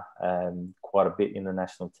Vidmar, quite a bit in the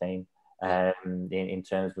national team, in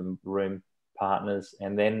terms of room partners.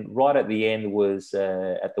 And then right at the end was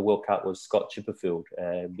at the World Cup was Scott Chipperfield,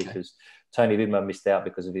 because Tony Vidmar missed out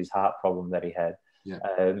because of his heart problem that he had.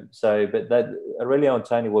 But Aurelio and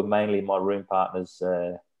Tony were mainly my room partners,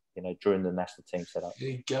 during the national team setup. There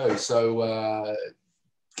you go. So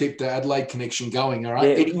keep the Adelaide connection going. All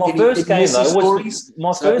right. Yeah, my first game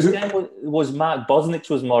was Mark Bosnich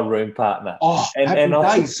was my room partner. Oh, and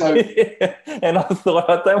I thought,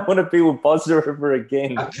 I don't want to be with Bosner ever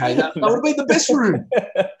again. Okay, that would be the best room.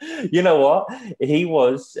 You know what? He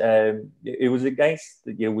was. It was against.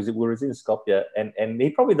 We was in Skopje, and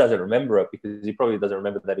he probably doesn't remember it, because he probably doesn't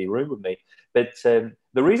remember that he roomed with me. But the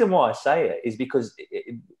reason why I say it is because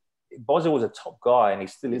Bosner was a top guy, and he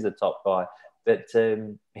still is a top guy. But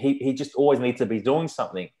he just always needs to be doing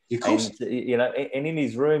something. Of course. And, and in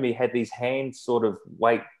his room, he had these hand sort of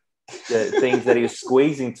weight things that he was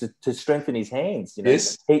squeezing to strengthen his hands.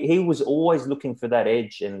 Yes. He was always looking for that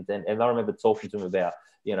edge. And I remember talking to him about,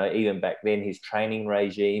 even back then, his training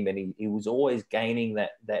regime. And he was always gaining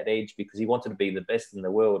that edge, because he wanted to be the best in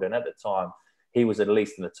the world. And at the time, he was at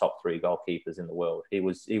least in the top 3 goalkeepers in the world. He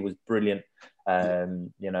was brilliant.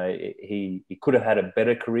 He could have had a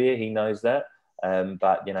better career. He knows that.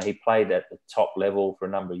 But he played at the top level for a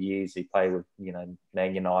number of years. He played with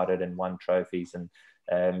Man United and won trophies.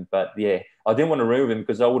 But I didn't want to room with him,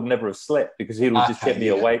 because I would never have slept, because he would just kept me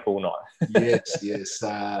awake all night. yes.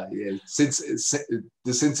 Since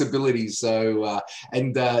the sensibilities. So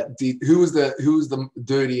who was the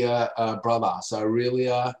dirtier brother? So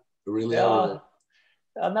Aurelio. No,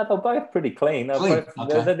 they're both pretty clean.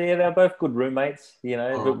 They're both good roommates,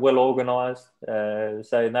 well organised.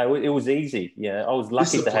 So, no, it was easy. I was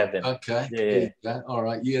lucky to have them. Okay. Yeah. All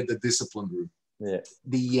right. You had the disciplined room.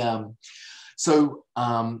 Yeah. So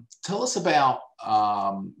tell us about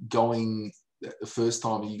going the first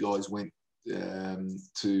time you guys went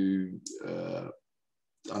to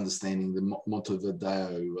understanding the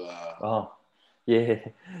Montevideo. Yeah,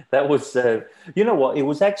 that was, you know what, it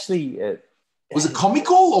was actually... was it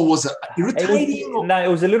comical, or was it irritating? No, it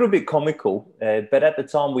was a little bit comical, but at the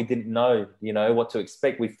time we didn't know, what to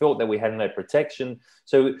expect. We felt that we had no protection.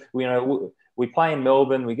 So, we play in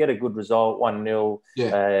Melbourne, we get a good result, 1-0.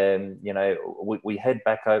 We head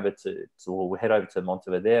back over we head over to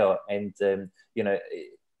Montevideo, and,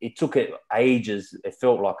 it took ages. It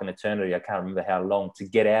felt like an eternity. I can't remember how long to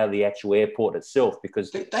get out of the actual airport itself, because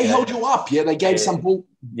they held you up. Yeah, they gave some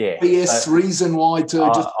BS reason why to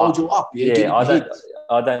just hold you up.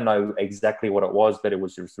 I don't know exactly what it was, but it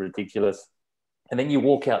was just ridiculous. And then you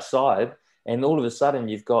walk outside, and all of a sudden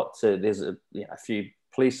you've got there's a few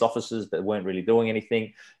police officers that weren't really doing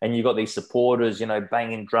anything, and you've got these supporters,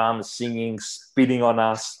 banging drums, singing, spitting on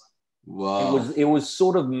us. Wow. It was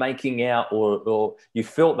sort of making out, or you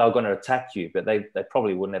felt they were going to attack you, but they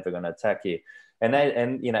probably were never going to attack you.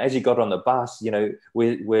 And you know, as you got on the bus, you know,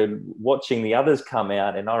 we're watching the others come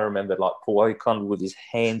out, and I remember like Paul Ocon with his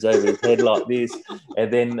hands over his head like this,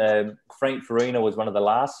 and then Frank Farina was one of the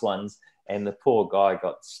last ones, and the poor guy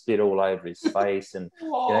got spit all over his face, and you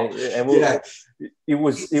know, and it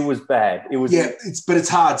was bad. It was but it's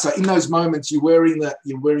hard. So in those moments, you're wearing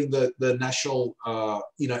the national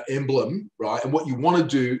you know, emblem, right? And what you want to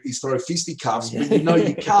do is throw fisticuffs, but you know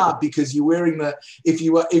you can't, because you're wearing the if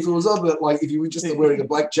you were just wearing a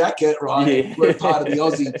black jacket, right? You were part of the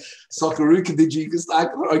Aussie Socceroo contingent, you can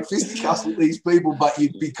start throwing fisticuffs with these people, but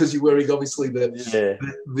because you're wearing obviously you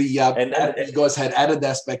guys had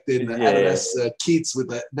Adidas back then, the Adidas kits with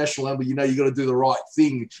the national emblem. You know you got to do the right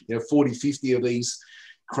thing. You know, 40, 50 of these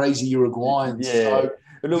crazy Uruguayans. Yeah. So,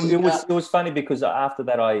 it was funny because after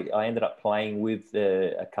that I ended up playing with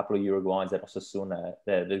a couple of Uruguayans at Osasuna.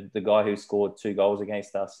 The guy who scored 2 goals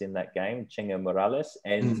against us in that game, Chengo Morales,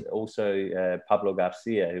 and also Pablo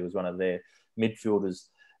Garcia, who was one of their midfielders.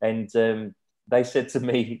 And they said to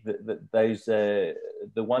me that those the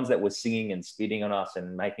ones that were singing and spitting on us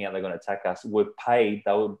and making out they're going to attack us were paid.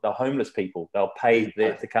 They were the homeless people. They were paid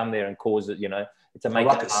to come there and cause it, you know, to make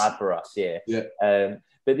it hard for us.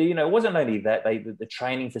 But you know, it wasn't only that. The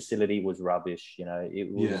training facility was rubbish. You know,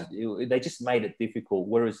 they just made it difficult.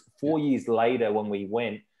 Whereas 4 years later, when we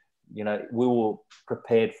went, you know, we were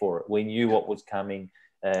prepared for it. We knew what was coming.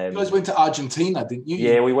 You guys went to Argentina, didn't you?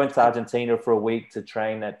 Yeah, we went to Argentina for a week to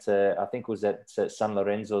train at, I think it was at San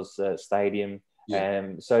Lorenzo's stadium.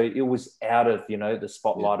 So it was out of, you know, the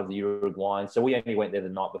spotlight of the Uruguayans. So we only went there the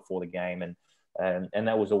night before the game, and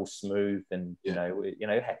that was all smooth. And you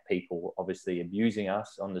know, had people obviously abusing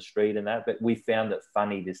us on the street and that, but we found it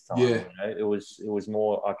funny this time. You know, it was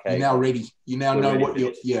more okay. You're now ready. You now know what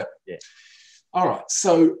you're. Yeah. All right.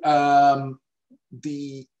 So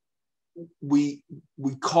we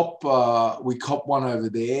cop one over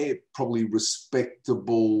there, probably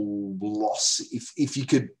respectable loss, if you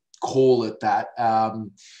could call it that.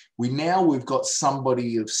 We've got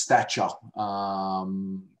somebody of stature.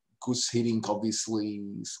 Gus Hiddink, obviously,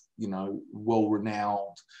 you know, well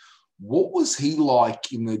renowned. What was he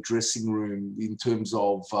like in the dressing room in terms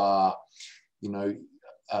of you know,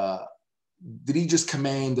 did he just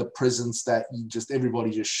command a presence that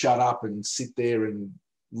everybody just shut up and sit there and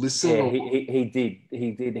listen? Yeah, he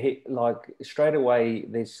did. Like straight away,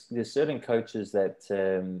 there's certain coaches that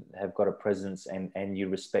have got a presence and you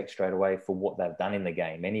respect straight away for what they've done in the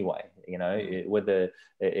game anyway. You know, whether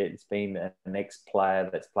it's been an ex-player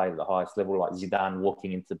that's played at the highest level, like Zidane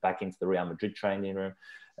walking back into the Real Madrid training room.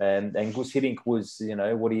 And Gus Hiddink was, you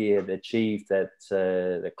know, what he had achieved at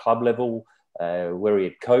the club level, where he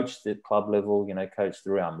had coached at club level, you know, coached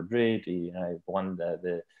the Real Madrid, he, you know, won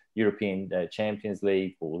the European Champions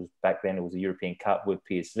League, or back then it was a European Cup with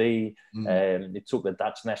PSV. It took the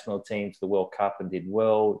Dutch national team to the World Cup and did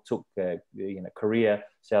well. It took you know,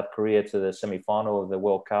 South Korea to the semi-final of the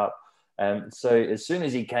World Cup. So as soon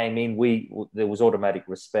as he came in, there was automatic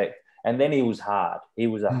respect. And then he was hard. He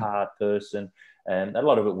was a hard person. A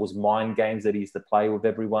lot of it was mind games that he used to play with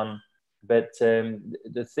everyone. But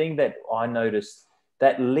the thing that I noticed,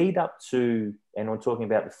 that lead up to, and we're talking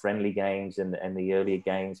about the friendly games and the earlier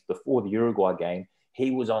games before the Uruguay game,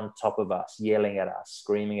 he was on top of us, yelling at us,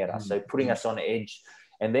 screaming at us, so putting us on edge.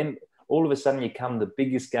 And then all of a sudden you come the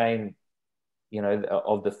biggest game, you know,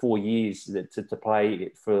 of the 4 years to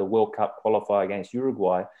play for a World Cup qualifier against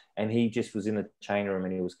Uruguay, and he just was in the change room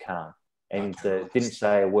and he was calm and didn't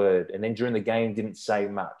say a word. And then during the game, didn't say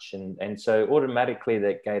much. And so automatically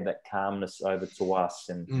that gave that calmness over to us.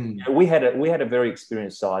 And you know, we had a very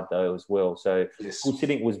experienced side though as well. So Gus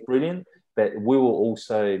Hiddink was brilliant, but we were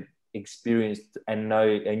also experienced and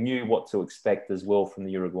knew what to expect as well from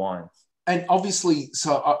the Uruguayans. And obviously,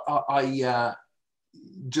 so I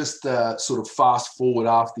just sort of fast forward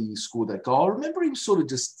after you scored that goal. I remember him sort of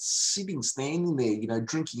just standing there, you know,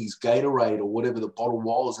 drinking his Gatorade or whatever the bottle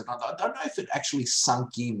was. And I don't know if it actually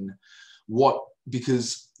sunk in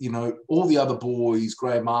because, you know, all the other boys,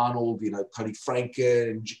 Graham Arnold, you know, Tony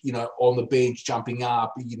Franken, you know, on the bench jumping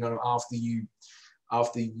up, you know, after you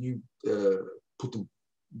put the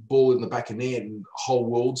ball in the back of net and whole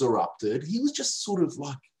worlds erupted. He was just sort of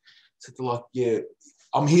like, yeah,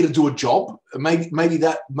 I'm here to do a job. Maybe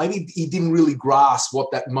he didn't really grasp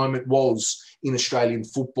what that moment was in Australian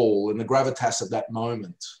football and the gravitas of that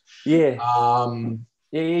moment. Yeah.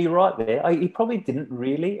 Yeah, you're right there. He probably didn't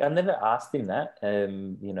really. I never asked him that,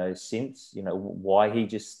 since, why he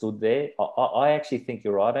just stood there. I actually think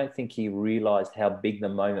you're right. I don't think he realised how big the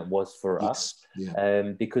moment was for us. Yes. Yeah.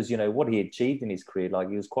 Because, what he achieved in his career, like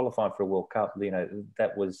he was qualifying for a World Cup,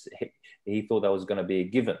 that was, he thought that was going to be a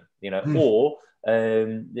given, or,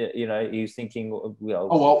 he was thinking, well,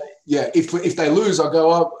 oh, well, yeah, if they lose, I'll go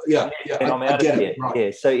up. Yeah, and I'm out I get of it. here. Right.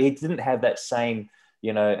 Yeah, so he didn't have that same,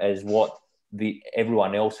 as what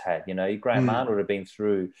everyone else had. Graham Arnold had been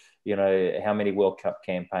through, how many World Cup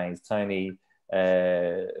campaigns, Tony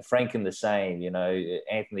Franken the same,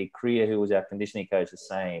 Anthony Creer, who was our conditioning coach, the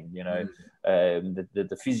same,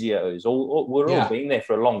 the physios, we're all been there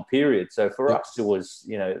for a long period. So for us, it was,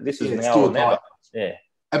 this is now or never. Yeah.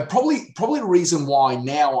 And probably the reason why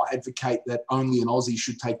now I advocate that only an Aussie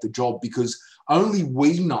should take the job, because only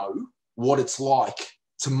we know what it's like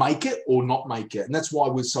to make it or not make it. And that's why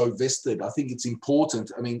we're so vested. I think it's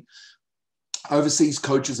important. I mean, overseas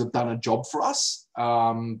coaches have done a job for us.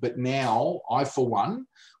 But now I, for one,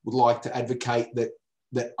 would like to advocate that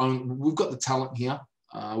we've got the talent here.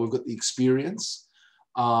 We've got the experience.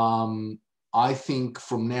 I think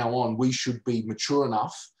from now on, we should be mature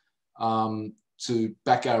enough to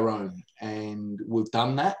back our own. And we've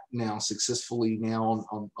done that now successfully now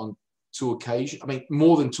on 2 occasions. I mean,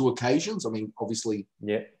 more than 2 occasions. I mean, obviously,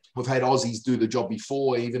 we've had Aussies do the job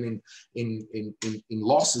before, even in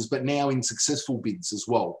losses, but now in successful bids as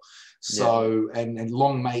well. So, and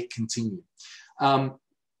long may it continue.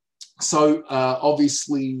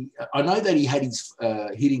 Obviously, I know that he had his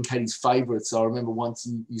hitting had his favourites. I remember once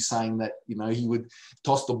you saying that, he would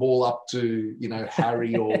toss the ball up to,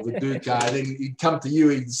 Harry or Viduka, and then he'd come to you,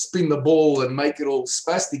 he'd spin the ball and make it all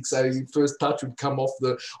spastic. So your first touch would come off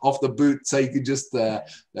the boot, so you could just.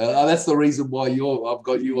 That's the reason why I've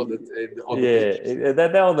got you on the bench.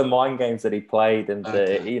 That were the mind games that he played, and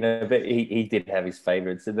but he did have his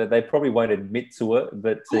favourites. They probably won't admit to it,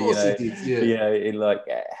 but like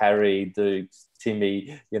Harry, Dukes,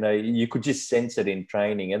 Timmy, you could just sense it in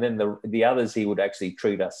training. And then the others, he would actually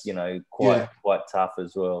treat us, quite tough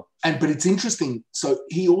as well. But it's interesting. So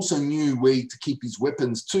he also knew where to keep his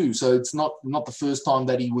weapons too. So it's not the first time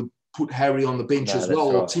that he would put Harry on the bench as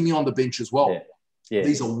well, or Timmy on the bench as well. Yeah.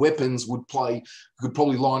 These are weapons could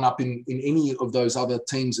probably line up in any of those other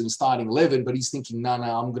teams in the starting 11, but he's thinking, no,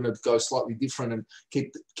 I'm going to go slightly different and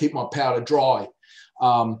keep my powder dry.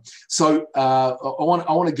 I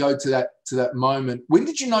want to go to that moment. When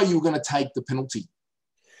did you know you were going to take the penalty?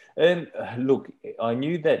 Look, I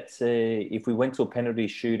knew that if we went to a penalty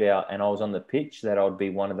shootout and I was on the pitch, that I would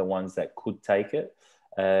be one of the ones that could take it.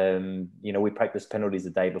 We practiced penalties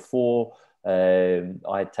the day before.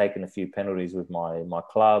 I had taken a few penalties with my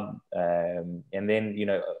club, and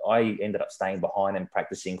then I ended up staying behind and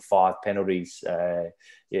practicing 5 penalties the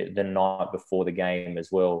night before the game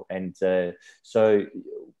as well. And so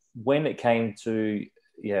when it came to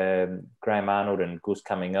Graham Arnold and Gus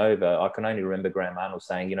coming over, I can only remember Graham Arnold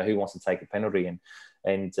saying, who wants to take a penalty,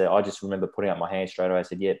 and I just remember putting up my hand straight away. I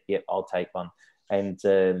said, yep, I'll take one, and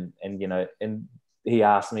he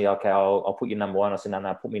asked me, okay, I'll put you number 1. I said,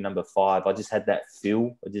 no, put me number 5. I just had that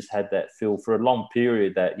feel. For a long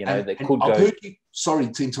period that, that could go. Heard you, sorry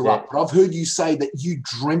to interrupt, but I've heard you say that you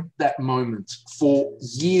dreamt that moment for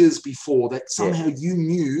years before, that somehow you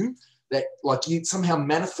knew that, like, you somehow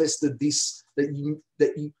manifested this, that you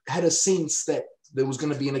had a sense that there was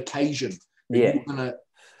going to be an occasion. You were going to.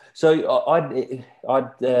 So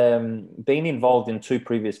I'd been involved in 2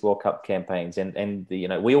 previous World Cup campaigns, and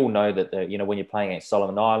we all know that when you're playing against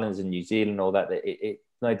Solomon Islands and New Zealand, all that,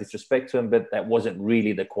 no disrespect to them, but that wasn't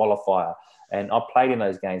really the qualifier. And I played in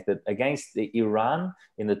those games, but against Iran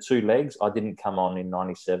in the 2 legs, I didn't come on in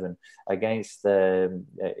 '97. Against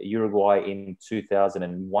Uruguay in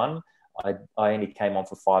 2001, I only came on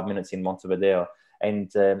for 5 minutes in Montevideo.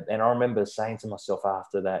 And I remember saying to myself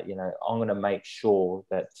after that, I'm going to make sure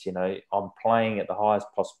that, I'm playing at the highest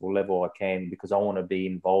possible level I can, because I want to be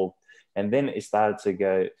involved. And then it started to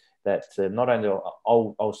go that not only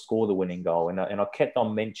I'll score the winning goal, and I kept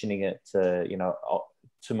on mentioning it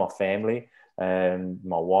to my family, my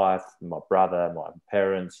wife, my brother, my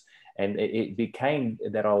parents. And it became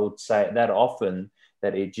that I would say it that often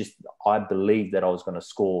that I believed that I was going to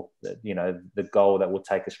score, the goal that would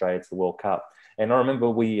take Australia to the World Cup. And I remember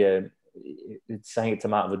we saying it to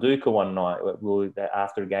Martin Viduka one night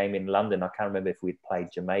after a game in London. I can't remember if we'd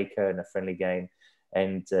played Jamaica in a friendly game.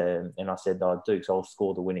 And I said, Dukes, I'll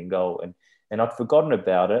score the winning goal. And I'd forgotten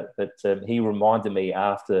about it, but he reminded me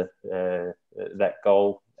after that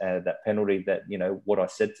goal, that penalty, that, what I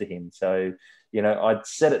said to him. So, I'd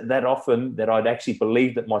said it that often that I'd actually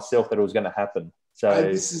believed it myself that it was going to happen. So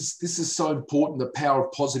this is so important, the power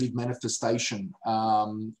of positive manifestation.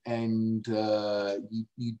 And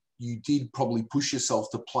you did probably push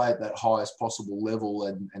yourself to play at that highest possible level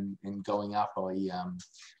and going up.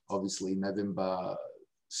 Obviously November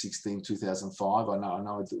 16, 2005. I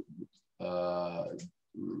know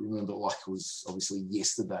remember like it was obviously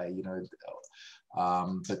yesterday, you know,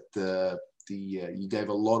 but you gave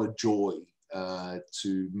a lot of joy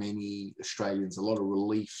to many Australians, a lot of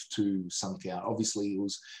relief to sunk out. Obviously, it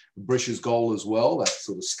was Brish's goal as well. That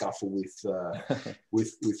sort of scuffle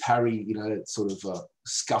with Harry, you know, it sort of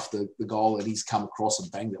scuffed the goal, and he's come across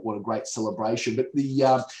and banged it. What a great celebration! But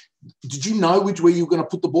did you know which way you were going to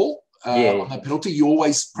put the ball? On that penalty, you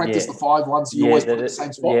always practice the 5 ones. You always put it the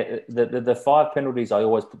same spot. Yeah, the 5 penalties, I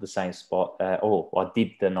always put the same spot. I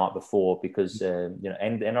did the night before because you know,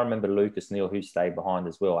 and I remember Lucas Neal, who stayed behind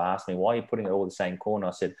as well, asked me, "Why are you putting it all the same corner?" I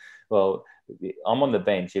said, "Well, I'm on the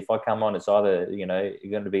bench. If I come on, it's either, you know, you're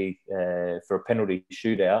going to be for a penalty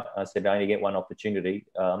shootout." I said, "I only get one opportunity.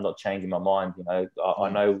 I'm not changing my mind. You know, I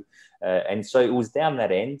know." And so it was down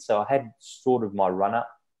that end. So I had sort of my run up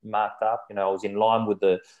marked up. You know, I was in line with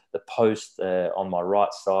the post on my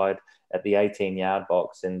right side at the 18-yard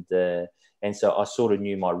box, and so I sort of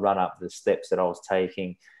knew my run up, the steps that I was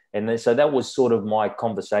taking, and then, so that was sort of my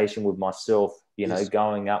conversation with myself. You know,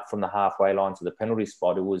 going up from the halfway line to the penalty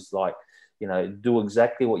spot, it was like, you know, do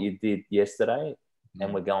exactly what you did yesterday,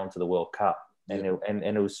 and we're going to the World Cup.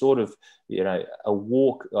 And it was sort of, you know, a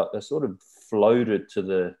walk. I sort of floated to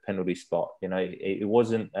the penalty spot. You know, it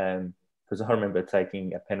wasn't. Because I remember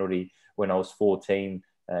taking a penalty when I was 14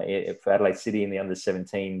 for Adelaide City in the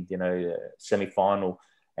under-17, you know, semi-final,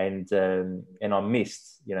 and I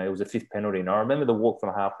missed. You know, it was a 5th penalty, and I remember the walk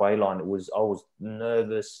from the halfway line. I was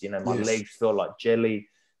nervous. You know, my legs felt like jelly.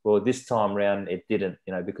 Well, this time round, it didn't.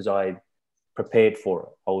 You know, because I prepared for it.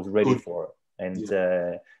 I was ready for it, and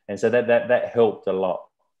so that helped a lot.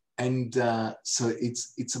 And so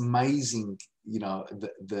it's amazing. You know,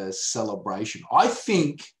 the celebration. I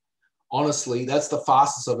think, honestly, that's the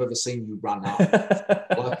fastest I've ever seen you run up.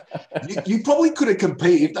 Like, you probably could have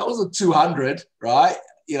competed if that was a 200, right?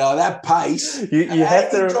 You know, that pace. You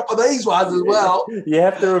have to drop of these ones as well. You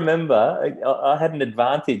have to remember, I had an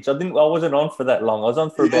advantage. I wasn't on for that long. I was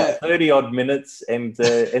on for about 30 odd minutes, and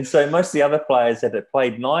so most of the other players had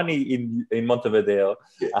played 90 in Montevideo,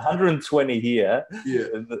 120 here.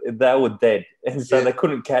 They were dead, and so they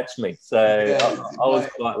couldn't catch me. So I was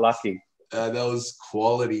quite lucky. That was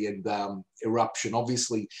quality and eruption,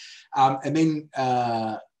 obviously. And then,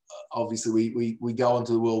 obviously, we go on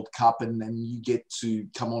to the World Cup, and you get to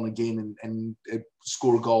come on again and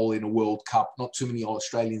score a goal in a World Cup. Not too many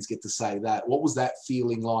Australians get to say that. What was that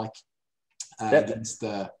feeling like against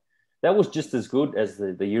the... That was just as good as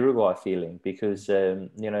the Uruguay feeling, because,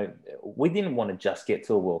 you know, we didn't want to just get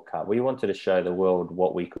to a World Cup. We wanted to show the world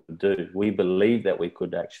what we could do. We believed that we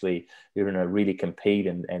could actually, you know, really compete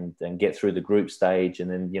and get through the group stage. And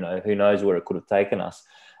then, you know, who knows where it could have taken us.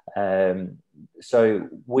 So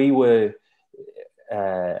we were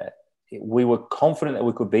confident that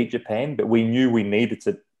we could beat Japan, but we knew we needed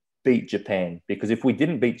to beat Japan, because if we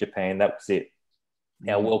didn't beat Japan, that was it.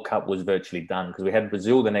 Our World Cup was virtually done, because we had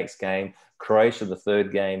Brazil the next game, Croatia the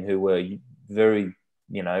 3rd game, who were very,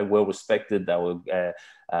 you know, well respected. They were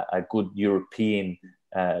a good European,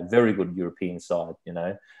 very good European side, you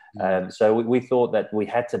know. So we thought that we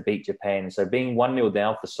had to beat Japan. So being 1-0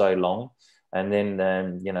 down for so long, and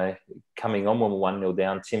then, you know, coming on when we were 1-0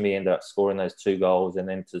 down, Timmy ended up scoring those 2 goals, and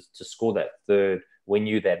then to score that 3rd, we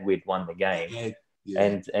knew that we'd won the game.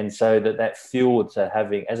 And so that fueled to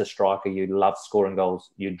having, as a striker, you love scoring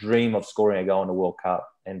goals. You dream of scoring a goal in the World Cup,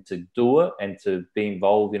 and to do it and to be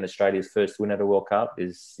involved in Australia's first win at a World Cup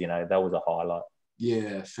is, you know, that was a highlight.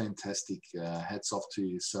 Yeah, fantastic. Hats off to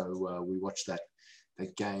you. So we watched that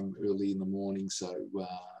game early in the morning. So a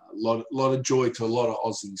lot of joy to a lot of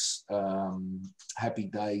Aussies. Happy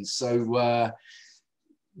days. So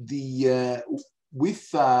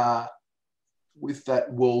with that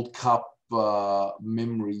World Cup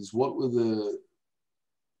memories, what were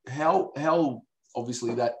how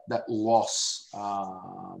obviously that loss,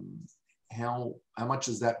 how much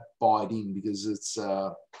does that bite in? Because it's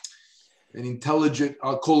an intelligent,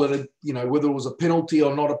 I call it you know, whether it was a penalty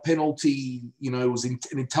or not a penalty, you know, it was an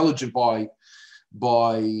intelligent by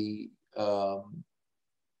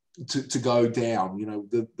to go down. You know,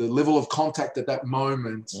 the level of contact at that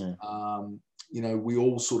moment, you know, we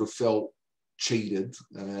all sort of felt cheated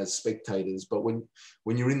as spectators, but when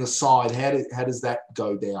you're in the side, how does that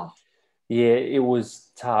go down? Yeah, it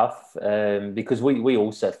was tough because we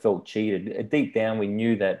also felt cheated. Deep down, we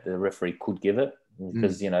knew that the referee could give it,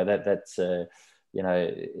 because you know that's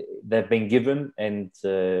they've been given, and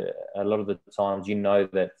a lot of the times,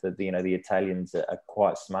 that the Italians are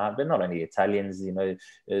quite smart, but not only Italians,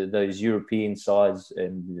 those European sides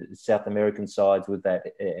and South American sides with that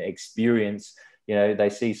experience, they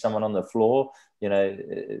see someone on the floor, they're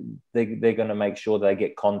going to make sure they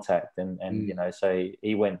get contact, and so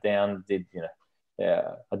he went down,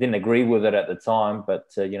 I didn't agree with it at the time, but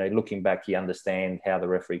looking back, you understand how the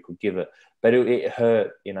referee could give it, but it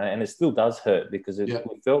hurt, and it still does hurt, because it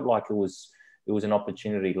felt like it was an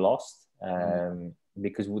opportunity lost,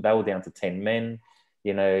 because they were down to 10 men.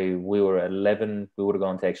 We were at 11. We would have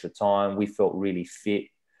gone to extra time. We felt really fit.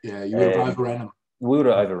 Yeah, you would have overran them. We would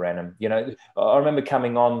have overran them. I remember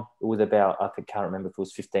coming on with about, I can't remember if it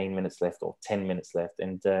was 15 minutes left or 10 minutes left,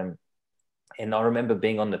 and I remember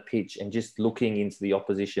being on the pitch and just looking into the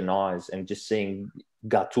opposition eyes and just seeing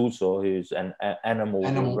Gattuso, who's an animal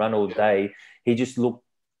who run all day. He just looked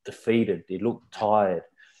defeated. He looked tired.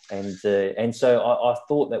 And so I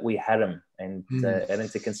thought that we had him. And then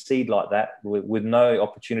to concede like that with no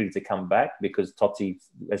opportunity to come back, because Totti,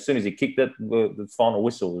 as soon as he kicked it, the final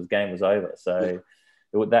whistle, the game was over. So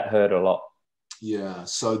that hurt a lot. Yeah,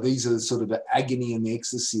 so these are sort of the agony and the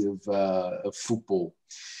ecstasy of football.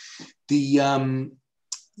 You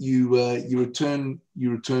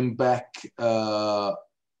return back to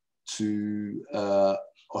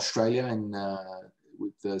Australia and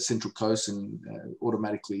with the Central Coast, and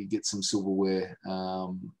automatically get some silverware.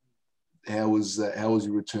 How was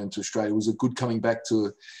your return to Australia? Was it good coming back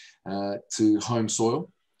to home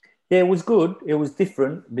soil? Yeah, it was good. It was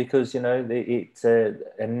different because I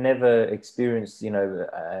never experienced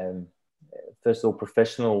first of all,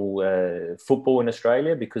 professional football in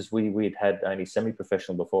Australia, because we'd had only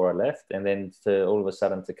semi-professional before I left, and then all of a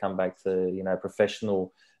sudden to come back to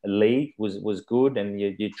professional league was good, and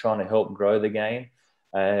you're trying to help grow the game.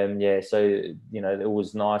 So it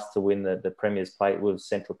was nice to win the Premier's Plate with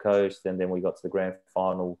Central Coast, and then we got to the grand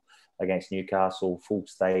final against Newcastle, full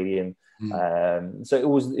stadium. So it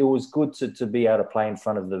was good to be able to play in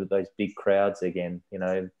front of those big crowds again.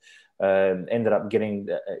 Ended up getting,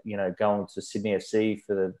 going to Sydney FC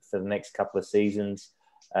for the next couple of seasons.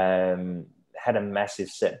 Had a massive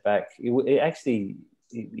setback. It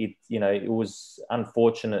was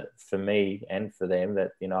unfortunate for me and for them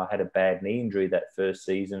that, I had a bad knee injury that first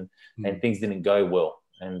season, and things didn't go well.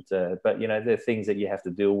 And, but, there are things that you have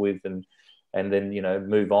to deal with, and then,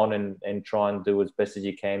 move on and try and do as best as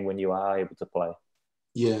you can when you are able to play.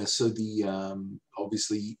 Yeah, so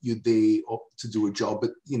obviously you're there to do a job,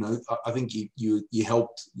 but I think you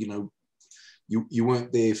helped. You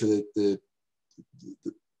weren't there for the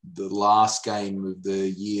last game of the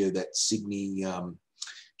year, that Sydney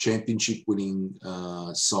championship winning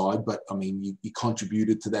side, but I mean you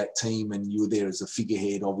contributed to that team, and you were there as a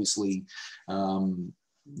figurehead. Obviously,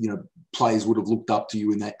 players would have looked up to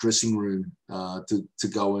you in that dressing room to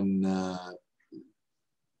go and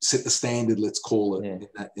set the standard, let's call it,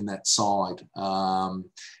 in that side.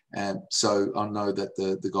 And so I know that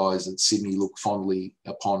the guys at Sydney look fondly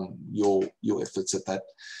upon your efforts at that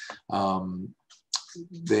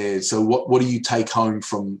there. So what do you take home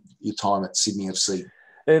from your time at Sydney FC?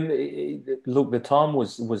 Look, the time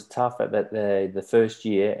was tough at the first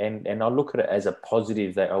year, and I look at it as a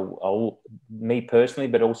positive that me personally,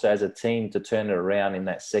 but also as a team, to turn it around in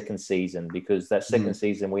that second season, because that second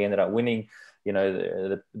season we ended up winning,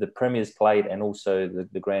 the Premier's Plate and also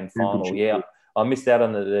the grand final. Yeah, I missed out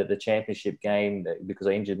on the championship game because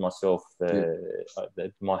I injured myself.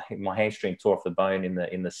 My hamstring tore off the bone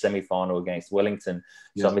in the semi-final against Wellington,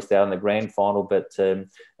 so I missed out on the grand final. But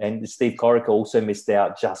and Steve Corica also missed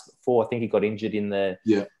out just before. I think he got injured in the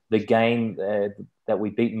game that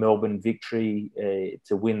we beat Melbourne Victory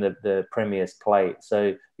to win the Premier's Plate.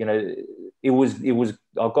 So it was.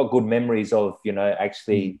 I've got good memories of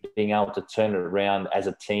actually being able to turn it around as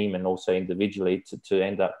a team and also individually to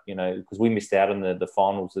end up because we missed out on the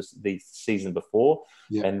finals the season before,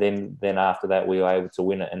 and then after that we were able to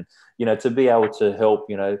win it, and to be able to help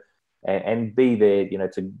and be there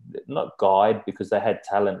to not guide, because they had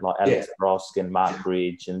talent like Alex Brosk and Mark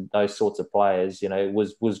Bridge and those sorts of players. It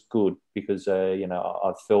was good because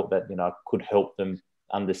I felt that I could help them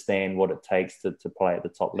understand what it takes to play at the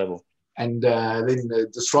top level. And then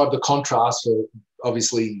describe the contrast for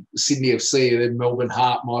obviously Sydney FC and then Melbourne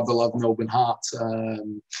Heart, my beloved Melbourne Heart.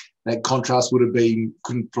 That contrast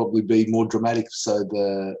couldn't probably be more dramatic. So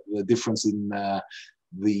the difference in the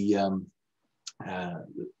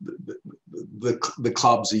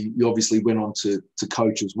clubs, you obviously went on to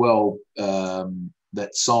coach as well,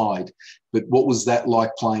 that side. But what was that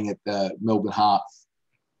like playing at Melbourne Heart?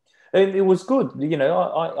 It was good.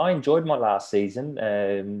 I enjoyed my last season,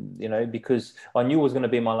 because I knew it was going to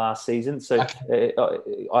be my last season. So Okay.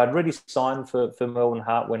 I'd already signed for Melbourne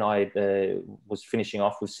Heart when I was finishing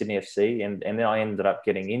off with Sydney FC, and then I ended up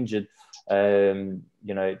getting injured,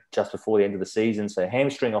 just before the end of the season. So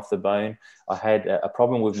hamstring off the bone. I had a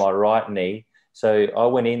problem with my right knee. So I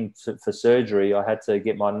went in for surgery. I had to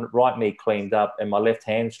get my right knee cleaned up and my left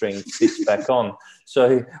hamstring stitched back on.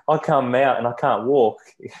 So I come out and I can't walk.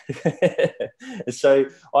 So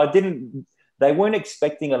they weren't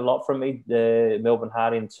expecting a lot from me, the Melbourne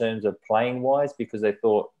Heart, in terms of playing wise, because they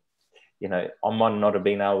thought, I might not have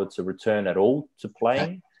been able to return at all to Okay.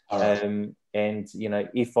 playing. All right. And,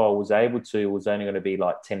 if I was able to, it was only going to be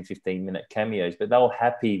like 10, 15-minute cameos. But they were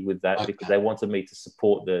happy with that because they wanted me to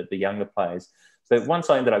support the younger players. But once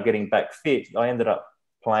I ended up getting back fit, I ended up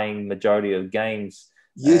playing majority of games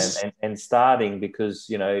Yes. and starting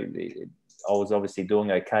because, I was obviously doing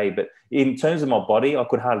okay. But in terms of my body, I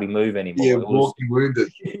could hardly move anymore. Yeah, It was, walking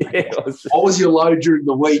wounded. yeah, What was your load during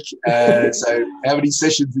the week? So how many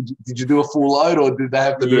sessions did you do a full load, or did they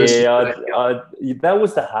have to nurse you? That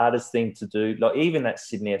was the hardest thing to do. Like even at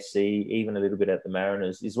Sydney FC, even a little bit at the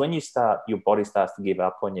Mariners, is when your body starts to give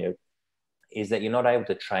up on you, is that you're not able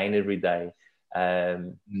to train every day,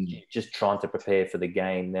 just trying to prepare for the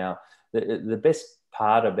game. Now, the best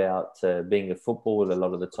part about being a footballer a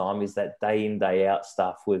lot of the time is that day in, day out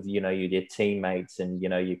stuff with, your teammates and,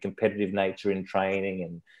 your competitive nature in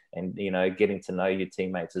training and getting to know your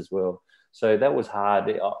teammates as well. So that was hard.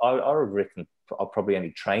 I reckon I probably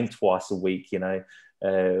only trained twice a week, at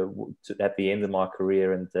the end of my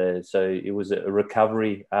career. And so it was a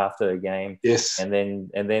recovery after a game. Yes. And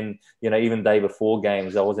then, even day before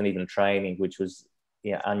games, I wasn't even training, which was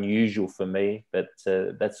unusual for me, but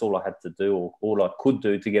that's all I had to do, or all I could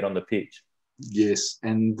do to get on the pitch. Yes,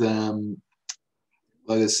 and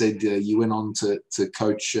like I said, you went on to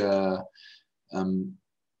coach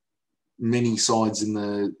many sides in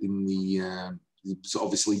the so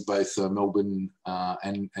obviously both Melbourne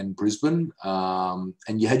and Brisbane,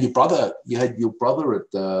 and you had your brother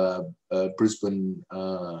at Brisbane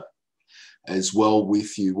as well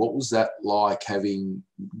with you. What was that like, having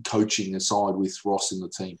coaching aside with Ross in the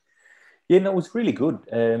team? Yeah, no, it was really good.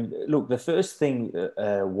 Look, the first thing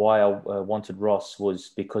why I wanted Ross was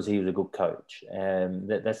because he was a good coach.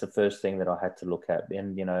 That's the first thing that I had to look at.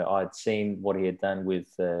 And, I'd seen what he had done with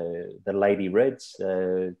the Lady Reds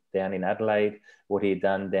down in Adelaide, what he had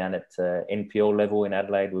done down at NPL level in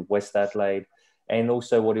Adelaide with West Adelaide, and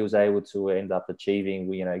also what he was able to end up achieving,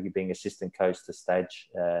 being assistant coach to Stage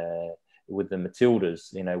with the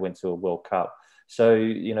Matildas, went to a World Cup. So,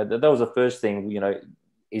 that was the first thing,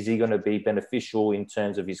 is he going to be beneficial in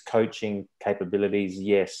terms of his coaching capabilities?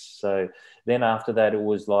 Yes. So then after that, it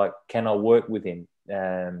was like, can I work with him?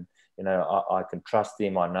 I can trust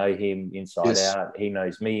him. I know him inside out. He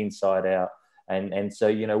knows me inside out. And so,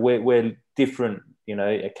 we're different,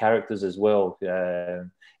 characters as well.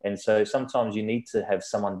 And so sometimes you need to have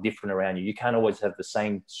someone different around you. You can't always have the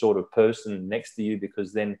same sort of person next to you,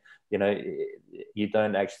 because then, you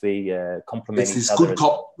don't actually complement each other. It's this good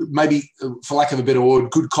cop, maybe for lack of a better word,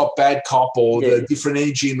 good cop, bad cop, or the different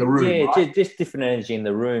energy in the room. Yeah, right? just different energy in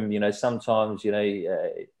the room. Sometimes,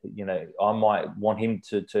 I might want him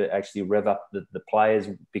to actually rev up the players,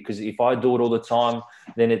 because if I do it all the time,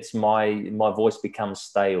 then it's my voice becomes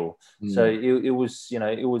stale. So it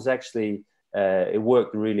was actually, it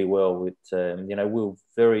worked really well with, we were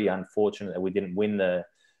very unfortunate that we didn't win the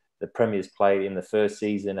Premier's Plate in the first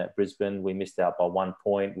season at Brisbane. We missed out by 1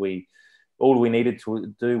 point. All we needed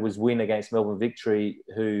to do was win against Melbourne Victory,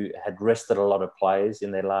 who had rested a lot of players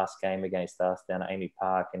in their last game against us down at Amy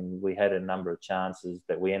Park, and we had a number of chances,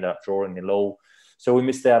 but we ended up drawing nil all. So we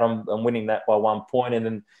missed out on winning that by 1 point. And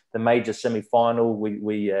then the major semi-final, we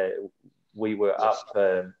were up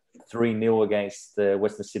 3-0 against the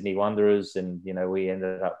Western Sydney Wanderers, and we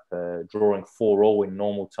ended up drawing 4-4 in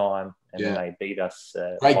normal time, and then they beat us.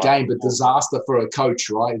 Great game, but disaster for a coach,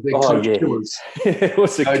 right? They're coach killers. It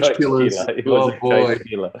was a coach killers. Killer. It was a coach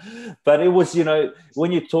killer. But it was,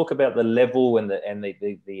 when you talk about the level and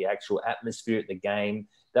the actual atmosphere at the game,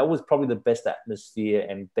 that was probably the best atmosphere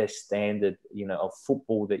and best standard, of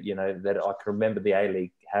football that that I can remember the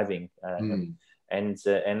A-League having. And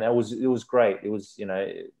it was great. It was,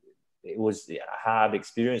 it was a hard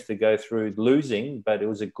experience to go through losing, but it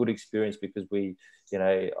was a good experience because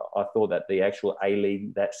I thought that the actual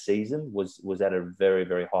A-League that season was at a very,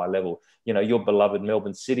 very high level. Your beloved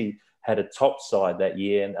Melbourne City had a top side that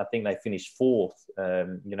year, and I think they finished fourth.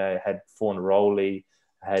 Had Fornaroli,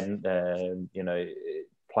 had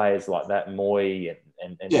players like that, Moy,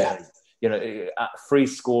 and free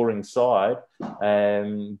scoring side,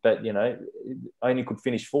 but only could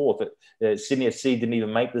finish fourth. Sydney FC didn't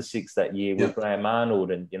even make the sixth that year with Graham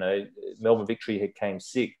Arnold, and Melbourne Victory had came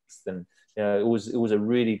sixth, and it was a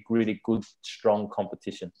really, really good, strong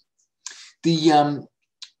competition. The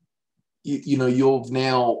you've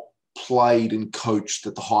now played and coached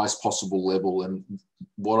at the highest possible level, and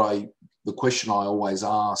the question I always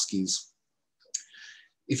ask is,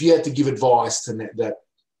 if you had to give advice to that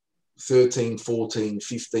 13, 14,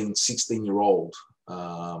 15, 16-year-old,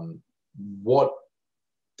 what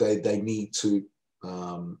they need to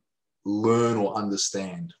learn or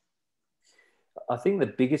understand? I think the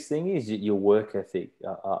biggest thing is your work ethic.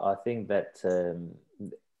 I think that,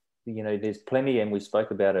 there's plenty, and we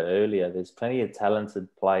spoke about it earlier, there's plenty of talented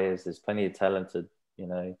players, there's plenty of talented,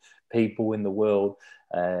 people in the world.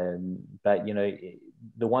 But,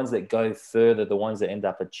 the ones that go further, the ones that end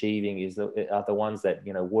up achieving are the ones that,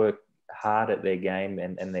 work hard at their game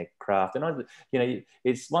and their craft. And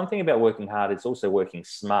it's one thing about working hard, it's also working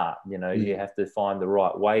smart. You have to find the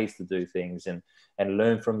right ways to do things and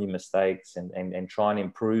learn from your mistakes and try and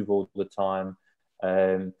improve all the time.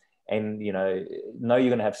 And know you're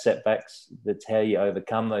going to have setbacks. That's how you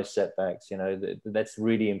overcome those setbacks. That's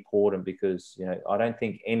really important, because I don't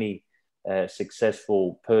think any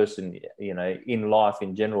successful person in life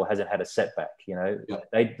in general hasn't had a setback.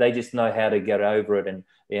 They just know how to get over it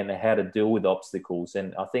and how to deal with obstacles.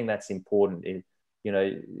 And I think that's important.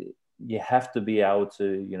 You have to be able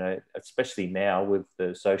to, especially now with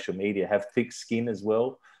the social media, have thick skin as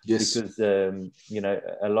well. Yes. Because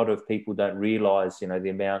a lot of people don't realize the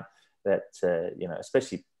amount that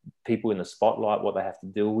especially people in the spotlight, what they have to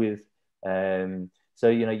deal with. So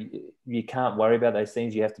you can't worry about those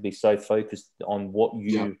things. You have to be so focused on what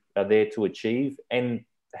you are there to achieve, and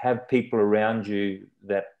have people around you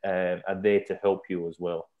that are there to help you as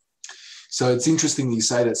well. So it's interesting that you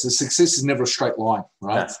say that. So success is never a straight line,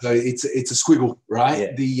 right? No. So it's a squiggle,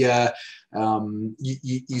 right? Yeah.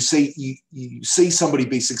 You see somebody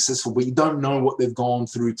be successful, but you don't know what they've gone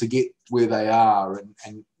through to get where they are.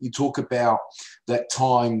 And you talk about that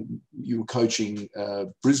time you were coaching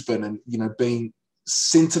Brisbane, and being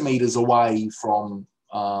centimeters away from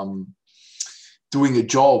doing a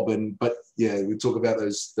job. But we talk about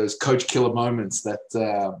those coach killer moments that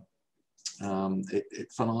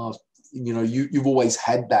you've always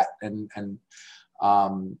had that, and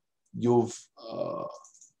you've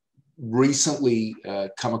recently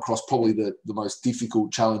come across probably the most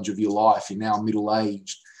difficult challenge of your life. You're now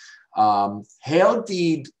middle-aged. How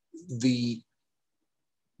did the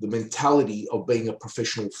mentality of being a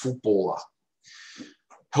professional footballer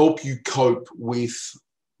help you cope with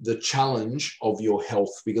the challenge of your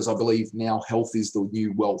health? Because I believe now health is the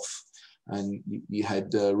new wealth, and you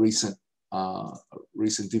had recent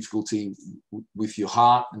difficulty with your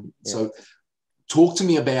heart. And so talk to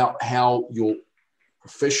me about how your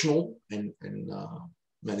professional and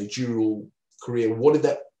managerial career,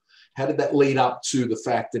 how did that lead up to the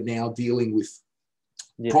fact that now dealing with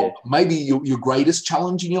maybe your greatest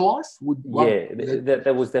challenge in your life?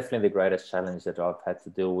 That was definitely the greatest challenge that I've had to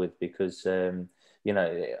deal with, because even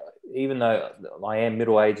though I am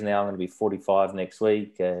middle-aged now, I'm going to be 45 next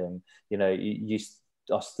week, I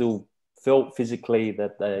still felt physically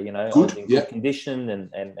that I was in good condition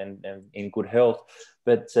and in good health,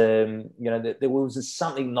 but there was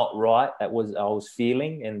something not right I was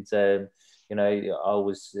feeling, and I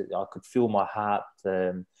could feel my heart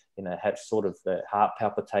had sort of heart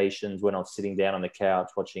palpitations when I was sitting down on the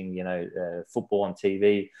couch watching football on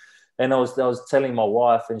TV. And I was telling my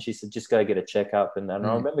wife, and she said, just go get a checkup. And I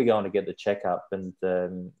remember going to get the checkup, and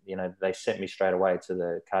they sent me straight away to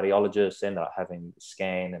the cardiologist, ended up having a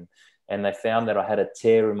scan, and they found that I had a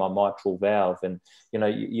tear in my mitral valve. And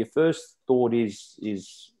your first thought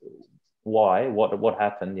is why? What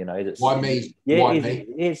happened? Is it, why me? Yeah, why me?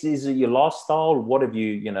 Is it your lifestyle? What have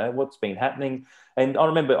you? What's been happening? And I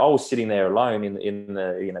remember I was sitting there alone in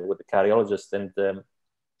the with the cardiologist,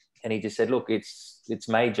 and he just said, look, it's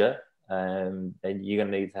major, and you're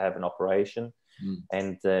going to need to have an operation.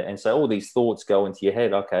 And so all these thoughts go into your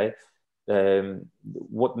head. Okay,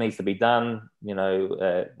 what needs to be done?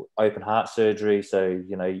 Open heart surgery. So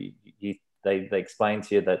they explain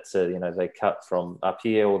to you that they cut from up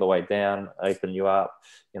here all the way down, open you up,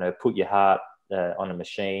 put your heart on a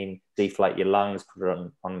machine, deflate your lungs, put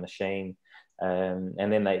it on a machine, and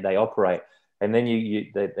then they operate. And then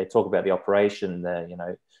they talk about the operation.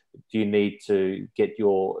 Do you need to get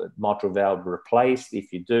your mitral valve replaced?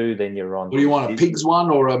 If you do, then you're on. What do you want, a pig's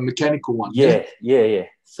one or a mechanical one? Yeah.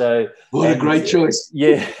 So what a great choice.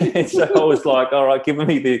 Yeah. So I was like, all right,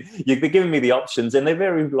 you're giving me the options, and they're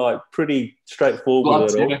very like pretty straightforward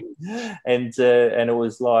with it all. And it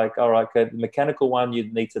was like, all right, okay, the mechanical one,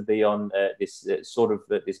 you'd need to be on this sort of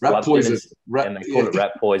this rat blood poison, and they call it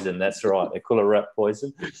rat poison. That's right, they call it rat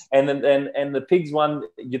poison. And then and the pigs one,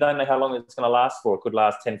 you don't know how long it's going to last for. It could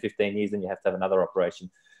last 10, 15 years, and you have to have another operation.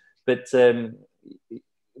 But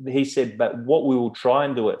he said, but what we will try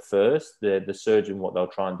and do at first, the surgeon, what they'll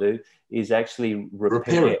try and do is actually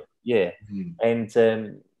repair it. Yeah. Mm-hmm.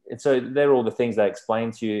 And so they're all the things they explain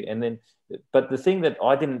to you. And then, but the thing that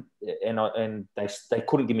I didn't, and they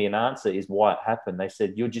couldn't give me an answer is why it happened. They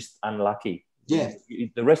said, you're just unlucky. Yeah.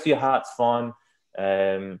 The rest of your heart's fine.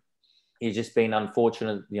 You've just been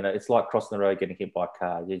unfortunate. You know, it's like crossing the road, getting hit by a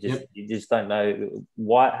car. You just don't know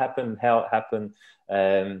why it happened, how it happened.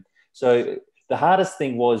 So the hardest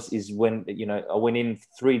thing is when, you know, I went in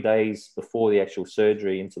 3 days before the actual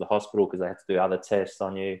surgery into the hospital because they had to do other tests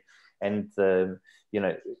on you. And, you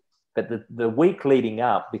know, but the week leading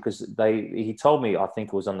up, because he told me, I think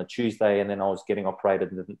it was on the Tuesday, and then I was getting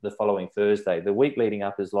operated the following Thursday. The week leading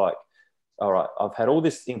up is like, all right, I've had all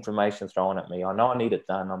this information thrown at me. I know I need it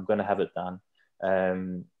done. I'm going to have it done.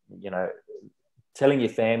 You know, telling your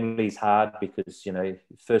family is hard because, you know,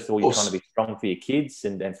 first of all, you're trying to be strong for your kids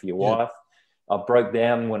and for your wife. I broke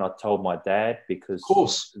down when I told my dad because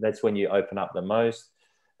that's when you open up the most.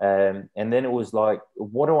 And then it was like,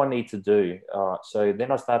 what do I need to do? So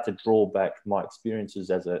then I started to draw back my experiences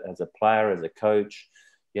as a player, as a coach,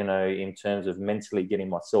 you know, in terms of mentally getting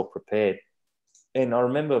myself prepared. And I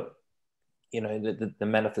remember, you know, the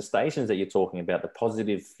manifestations that you're talking about, the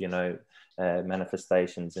positive, you know,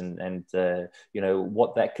 manifestations and you know,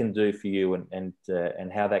 what that can do for you and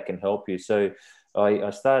how that can help you. So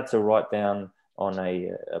I started to write down on a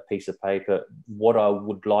piece of paper what I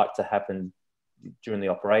would like to happen during the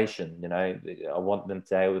operation. You know, I want them to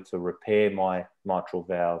be able to repair my mitral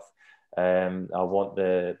valve. I want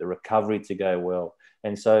the recovery to go well.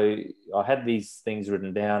 And so I had these things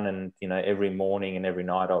written down, and, you know, every morning and every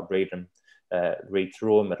night I'd read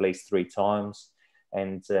through them at least 3 times.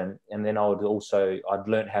 And then I'd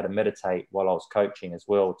learn how to meditate while I was coaching as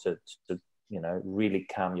well to you know, really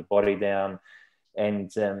calm your body down.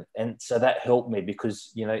 And so that helped me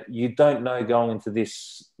because, you know, you don't know going into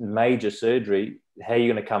this major surgery how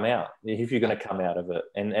you're going to come out, if you're going to come out of it.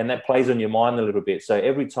 And that plays on your mind a little bit. So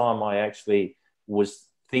every time I actually was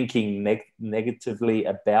thinking negatively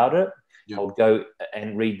about it, I would go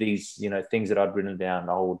and read these, you know, things that I'd written down.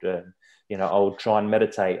 I would try and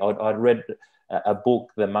meditate. I'd read a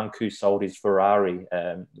book, The Monk Who Sold His Ferrari,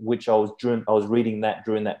 which I was reading that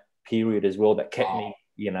during that period as well. That kept me,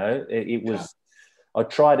 you know, it was. I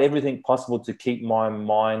tried everything possible to keep my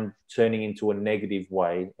mind turning into a negative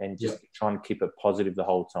way and just trying to keep it positive the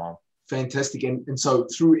whole time. Fantastic. And so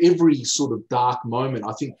through every sort of dark moment,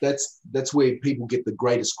 I think that's where people get the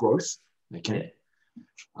greatest growth. Okay.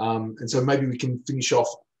 Yeah. And so maybe we can finish off,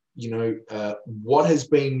 you know, what has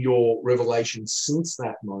been your revelation since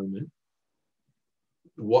that moment?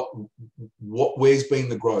 Where's been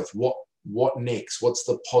the growth? What next? What's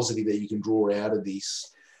the positive that you can draw out of this?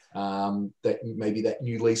 That maybe that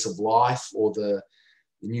new lease of life or the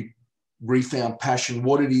new refound passion,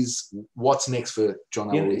 what it is, what's next for John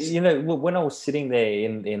Aloisi? You know, when I was sitting there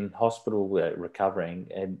in hospital recovering,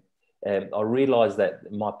 and I realised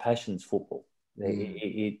that my passion's football.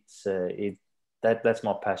 That's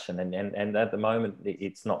my passion, and at the moment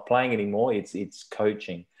it's not playing anymore. It's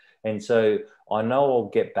coaching, and so I know I'll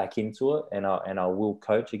get back into it, and I will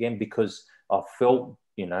coach again because I felt,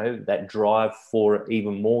 you know, that drive for it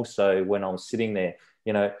even more so when I was sitting there.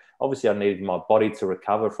 You know, obviously I needed my body to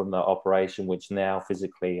recover from the operation, which now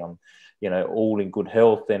physically I'm, you know, all in good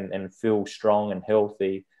health and feel strong and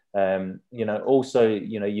healthy. You know, also,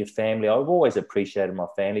 you know, your family, I've always appreciated my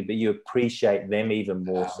family, but you appreciate them even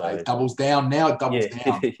more so. It doubles down now, it doubles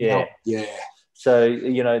down. Yeah. So,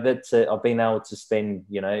 you know, that's I've been able to spend,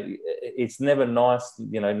 you know, it's never nice,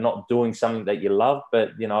 you know, not doing something that you love.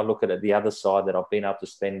 But, you know, I look at it the other side, that I've been able to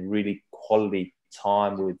spend really quality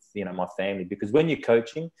time with, you know, my family. Because when you're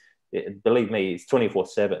coaching, believe me, it's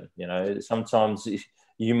 24/7. You know, sometimes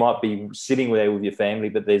you might be sitting there with your family,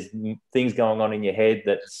 but there's things going on in your head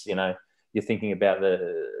that's, you know, you're thinking about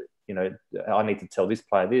you know, I need to tell this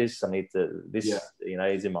player this, you know,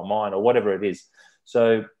 is in my mind or whatever it is.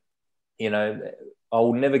 So, you know, I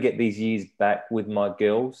will never get these years back with my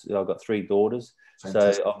girls. I've got 3 daughters.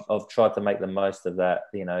 Fantastic. So I've tried to make the most of that,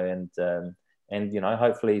 you know, and you know,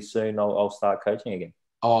 hopefully soon I'll start coaching again.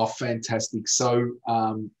 Oh, fantastic. So,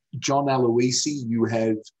 John Aloisi, you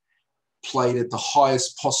have played at the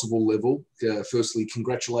highest possible level. Firstly,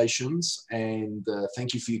 congratulations, and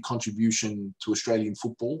thank you for your contribution to Australian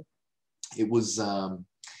football. It was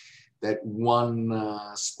that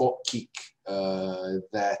one spot kick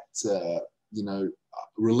that,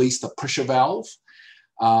 released a pressure valve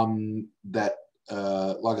that,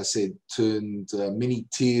 like I said, turned many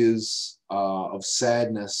tears of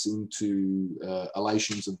sadness into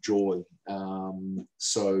elations of joy.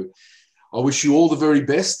 So I wish you all the very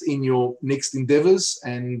best in your next endeavours,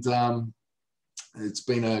 and it's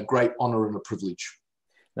been a great honour and a privilege.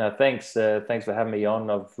 No, thanks. Thanks for having me on.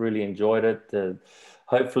 I've really enjoyed it.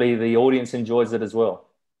 Hopefully the audience enjoys it as well.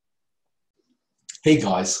 Hey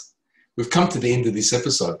guys, we've come to the end of this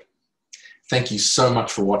episode. Thank you so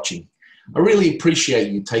much for watching. I really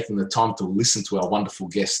appreciate you taking the time to listen to our wonderful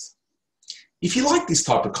guest. If you like this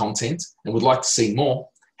type of content and would like to see more,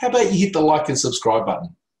 how about you hit the like and subscribe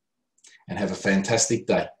button? And have a fantastic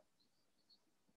day.